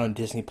coming out on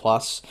Disney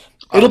Plus.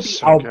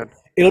 good.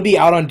 It'll be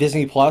out on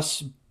Disney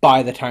Plus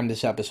by the time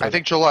this episode. I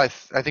think July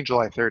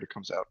 3rd it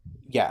comes out.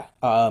 Yeah.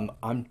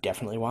 I'm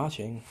definitely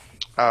watching.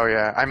 Oh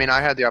yeah, I mean I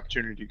had the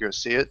opportunity to go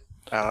see it.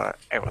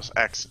 It was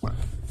excellent.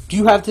 Do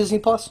you have Disney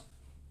Plus?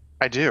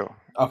 I do.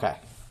 Okay.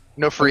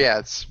 No free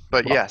ads,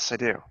 but yes, I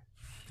do.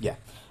 Yeah.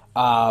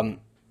 But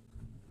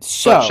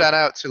So shout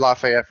out to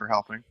Lafayette for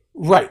helping.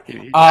 right. I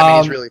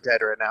mean, he's really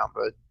dead right now,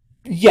 but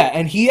Yeah,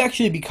 and he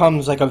actually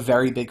becomes like a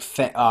very big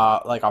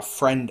like a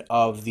friend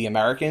of the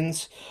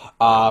Americans.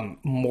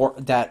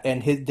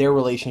 Their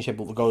relationship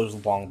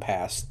goes long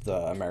past the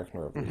American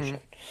Revolution.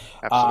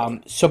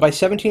 absolutely. So by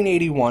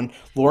 1781,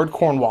 Lord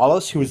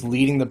Cornwallis, who was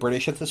leading the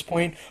British at this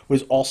point,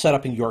 was all set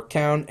up in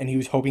Yorktown, and he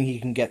was hoping he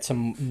can get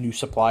some new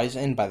supplies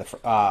in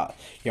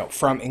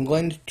from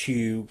England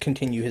to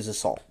continue his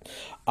assault.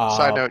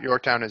 Side note: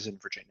 Yorktown is in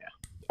Virginia.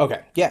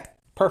 Okay, yeah,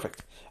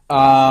 perfect.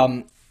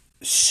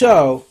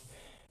 So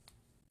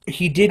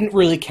he didn't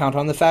really count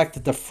on the fact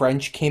that the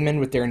French came in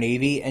with their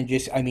navy and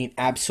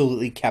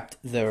absolutely kept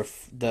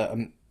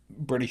the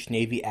British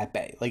Navy at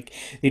bay. Like,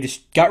 they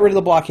just got rid of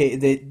the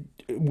blockade, they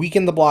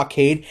weakened the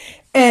blockade,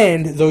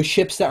 and those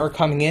ships that were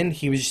coming in,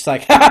 he was just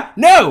like, ha,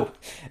 no!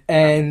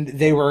 And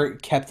they were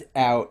kept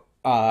out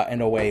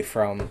and away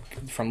from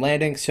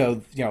landing.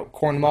 So,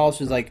 Cornwallis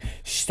was like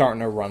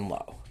starting to run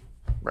low.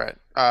 Right.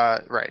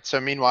 Right. So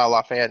meanwhile,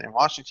 Lafayette and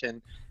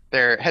Washington,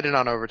 they're headed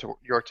on over to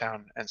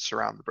Yorktown and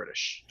surround the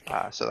British.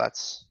 So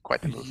that's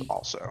quite the move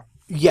also.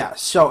 Yeah,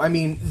 so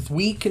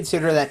we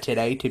consider that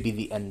today to be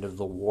the end of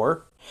the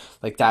war.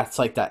 Like, that's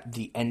like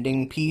the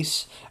ending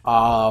piece.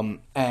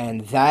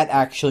 And that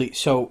actually,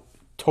 so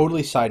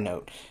totally side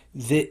note,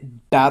 the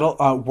battle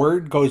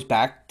word goes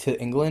back to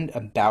England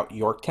about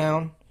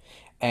Yorktown,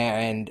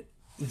 and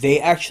they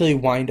actually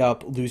wind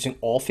up losing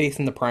all faith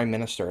in the prime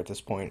minister at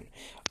this point.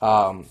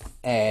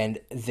 And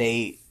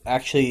they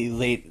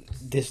actually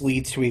this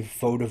leads to a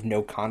vote of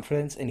no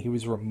confidence, and he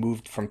was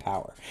removed from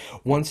power.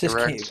 Once this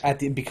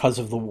came because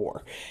of the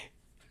war.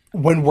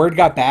 When word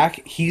got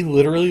back, he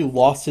literally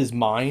lost his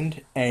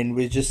mind and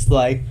was just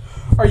like,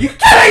 "Are you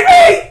kidding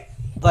me?"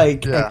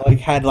 Like, and,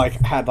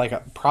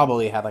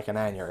 probably had like an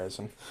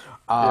aneurysm,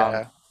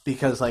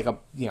 because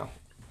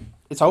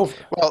it's over.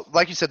 Well,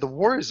 like you said, the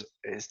war is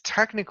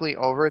technically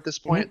over at this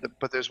point,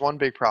 but there's one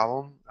big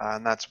problem,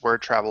 and that's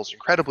word travels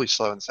incredibly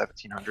slow in the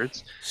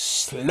 1700s.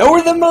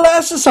 Slower than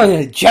molasses on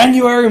a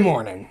January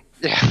morning.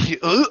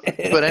 Yeah,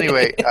 but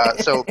anyway,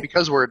 so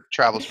because word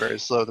travels very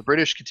slow, the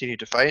British continued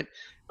to fight,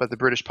 but the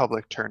British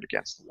public turned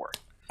against the war.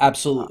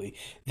 Absolutely.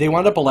 They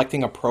wound up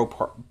electing a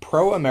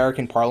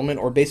pro-American parliament,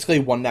 or basically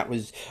one that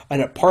was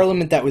a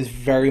parliament that was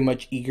very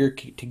much eager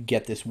to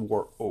get this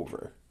war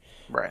over.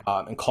 Right.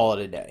 And call it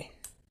a day.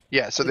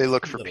 Yeah, so they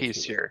look for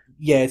peace here.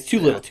 Yeah, it's too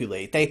little, too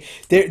late.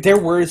 There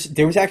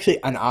was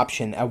actually an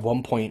option at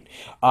one point.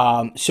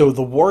 So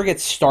the war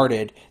gets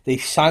started. They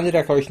sign the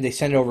declaration. They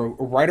send it over.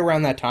 Right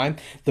around that time,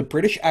 the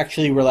British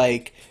actually were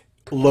like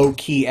low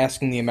key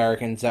asking the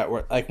Americans that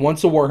were like,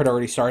 once the war had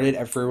already started,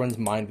 everyone's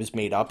mind was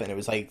made up, and it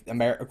was like,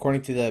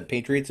 according to the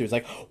Patriots, it was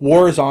like,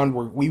 war is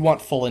on. We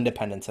want full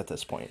independence at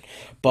this point.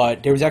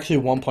 But there was actually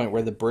one point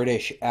where the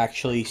British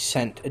actually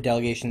sent a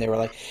delegation. They were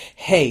like,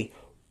 hey,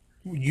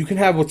 you can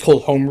have what's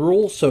called home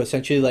rule, so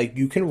essentially, like,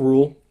 you can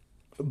rule,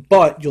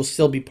 but you'll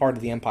still be part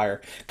of the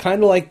empire.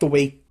 Kind of like the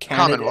way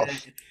Canada...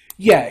 Commonwealth.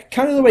 Yeah,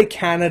 kind of the way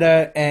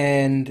Canada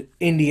and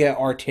India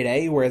are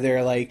today, where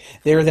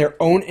they're their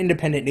own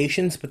independent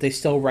nations, but they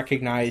still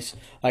recognize,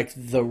 like,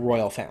 the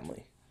royal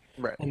family.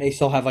 Right. And they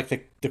still have, like,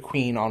 the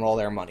queen on all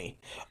their money.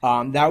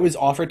 That was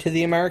offered to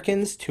the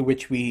Americans, to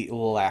which we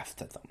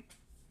laughed at them.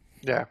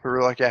 Yeah, we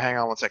were like, yeah, hang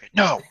on one second.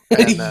 No!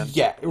 And then...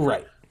 Yeah,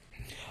 right.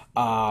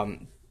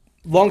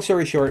 Long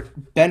story short,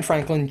 Ben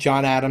Franklin,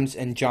 John Adams,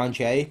 and John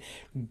Jay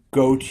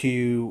go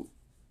to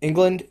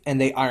England,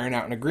 and they iron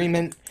out an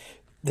agreement.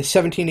 The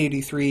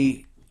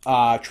 1783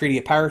 Treaty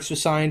of Paris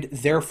was signed,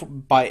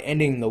 thereby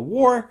ending the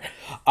war,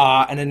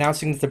 and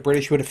announcing that the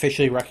British would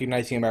officially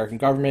recognize the American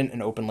government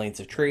and open lanes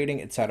of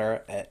trading,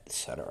 etc.,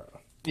 etc.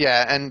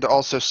 Yeah, and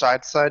also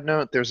side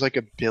note, there's like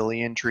 1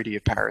 billion Treaty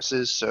of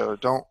Parises, so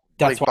don't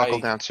buckle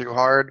down too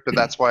hard, but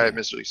that's why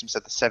Mr. Leeson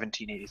said the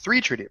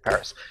 1783 Treaty of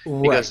Paris,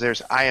 because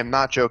there's, I am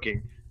not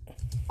joking,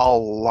 a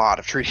lot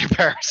of Treaty of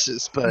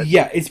Parises, but...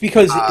 Yeah, it's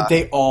because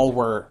they all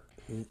were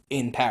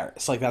in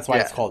Paris, like, that's why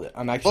it's called it.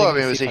 I'm actually... Well, I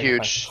mean, it was a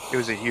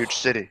huge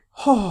city.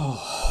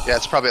 Yeah,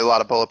 it's probably a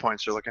lot of bullet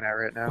points you're looking at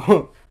right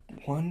now.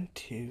 1,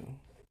 2,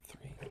 3,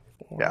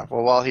 4... Yeah,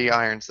 well, while he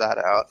irons that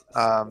out,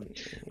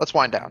 let's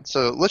wind down.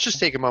 So let's just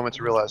take a moment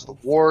to realize the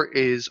war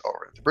is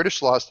over. The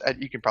British lost,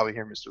 you can probably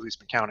hear Mr.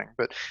 Leeson counting,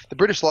 but the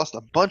British lost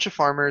a bunch of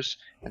farmers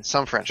and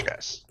some French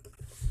guys.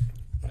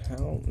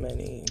 How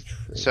many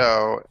trees?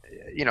 So,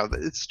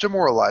 it's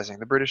demoralizing.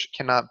 The British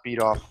cannot beat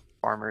off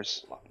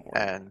farmers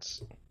and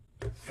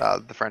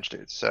the French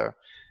dudes. So,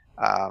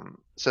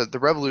 so the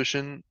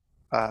revolutions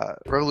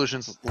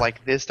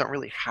like this don't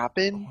really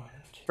happen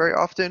very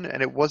often,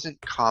 and it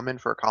wasn't common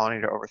for a colony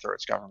to overthrow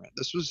its government.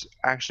 This was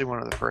actually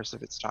one of the first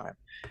of its time.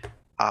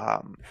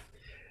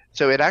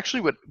 So it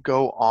actually would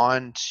go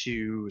on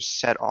to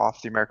set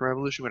off the American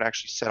Revolution, would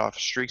actually set off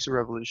streaks of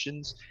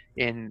revolutions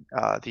in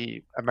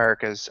the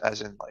Americas,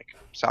 as in like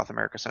South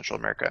America, Central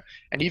America,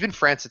 and even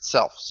France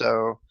itself.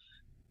 So,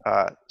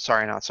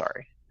 sorry, not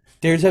sorry.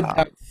 There's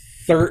about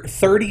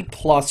 30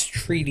 plus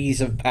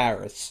treaties of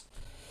Paris.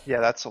 Yeah,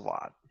 that's a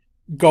lot.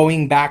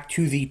 Going back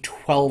to the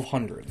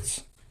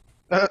 1200s.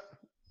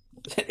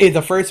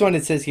 The first one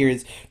it says here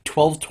is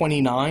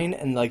 1229,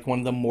 and like one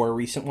of the more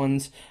recent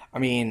ones, I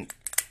mean,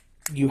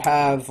 you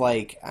have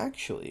like,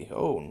 actually,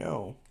 oh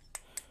no,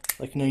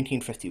 like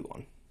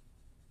 1951.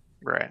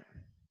 Right.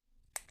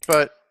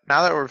 But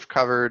now that we've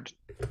covered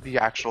the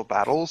actual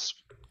battles,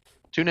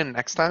 tune in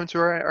next time to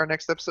our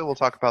next episode. We'll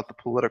talk about the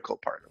political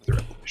part of the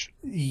revolution.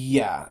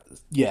 Yeah,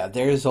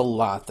 there's a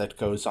lot that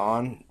goes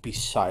on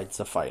besides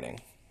the fighting.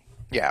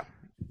 Yeah.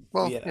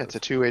 Well, yeah, it's a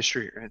two-way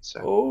street, right? So.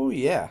 Oh,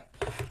 yeah.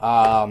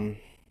 I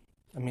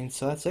mean,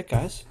 so that's it,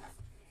 guys.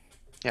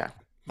 Yeah.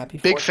 Happy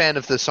Big 4th. fan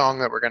of the song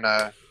that we're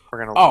gonna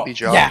lead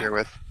you off here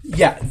with.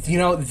 Yeah,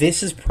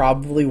 this is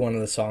probably one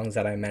of the songs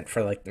that I meant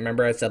for, like,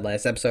 remember I said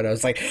last episode, I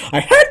was like, I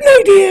had an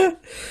idea!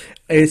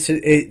 It's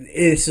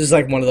just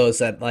like one of those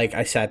that, like,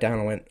 I sat down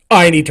and went,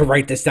 I need to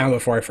write this down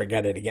before I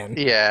forget it again.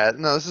 Yeah,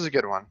 no, this is a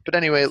good one. But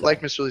anyway,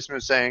 like Mr. Leeson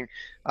was saying,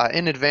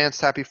 in advance,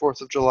 happy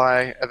 4th of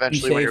July.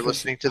 Eventually, when you're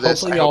listening to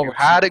this, I hope you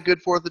had a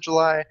good 4th of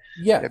July.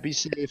 Yeah. Be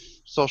safe,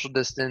 social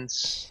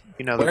distance.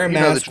 Wear a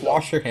mask,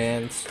 wash your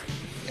hands.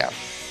 Yeah.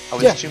 At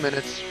least 2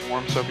 minutes,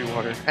 warm soapy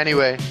water.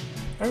 Anyway.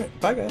 All right,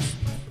 bye, guys. See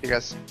you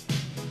guys.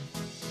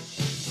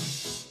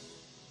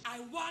 I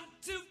want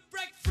to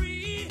break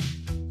free.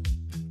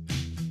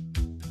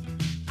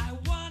 I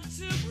want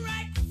to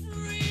break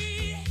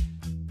free.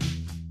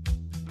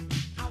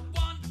 I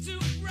want to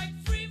break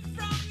free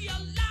from your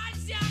life.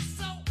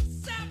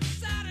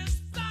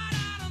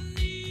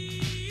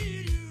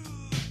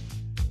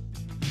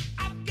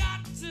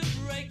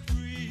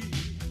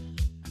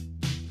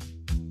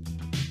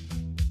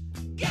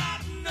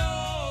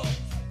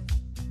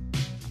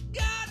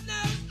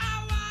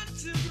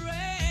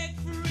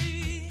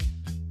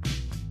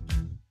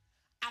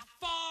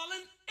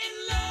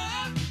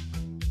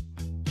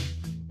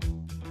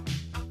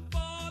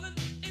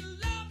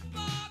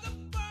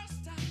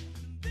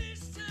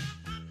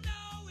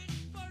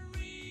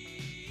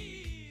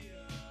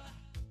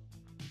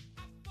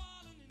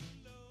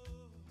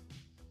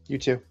 You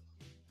too.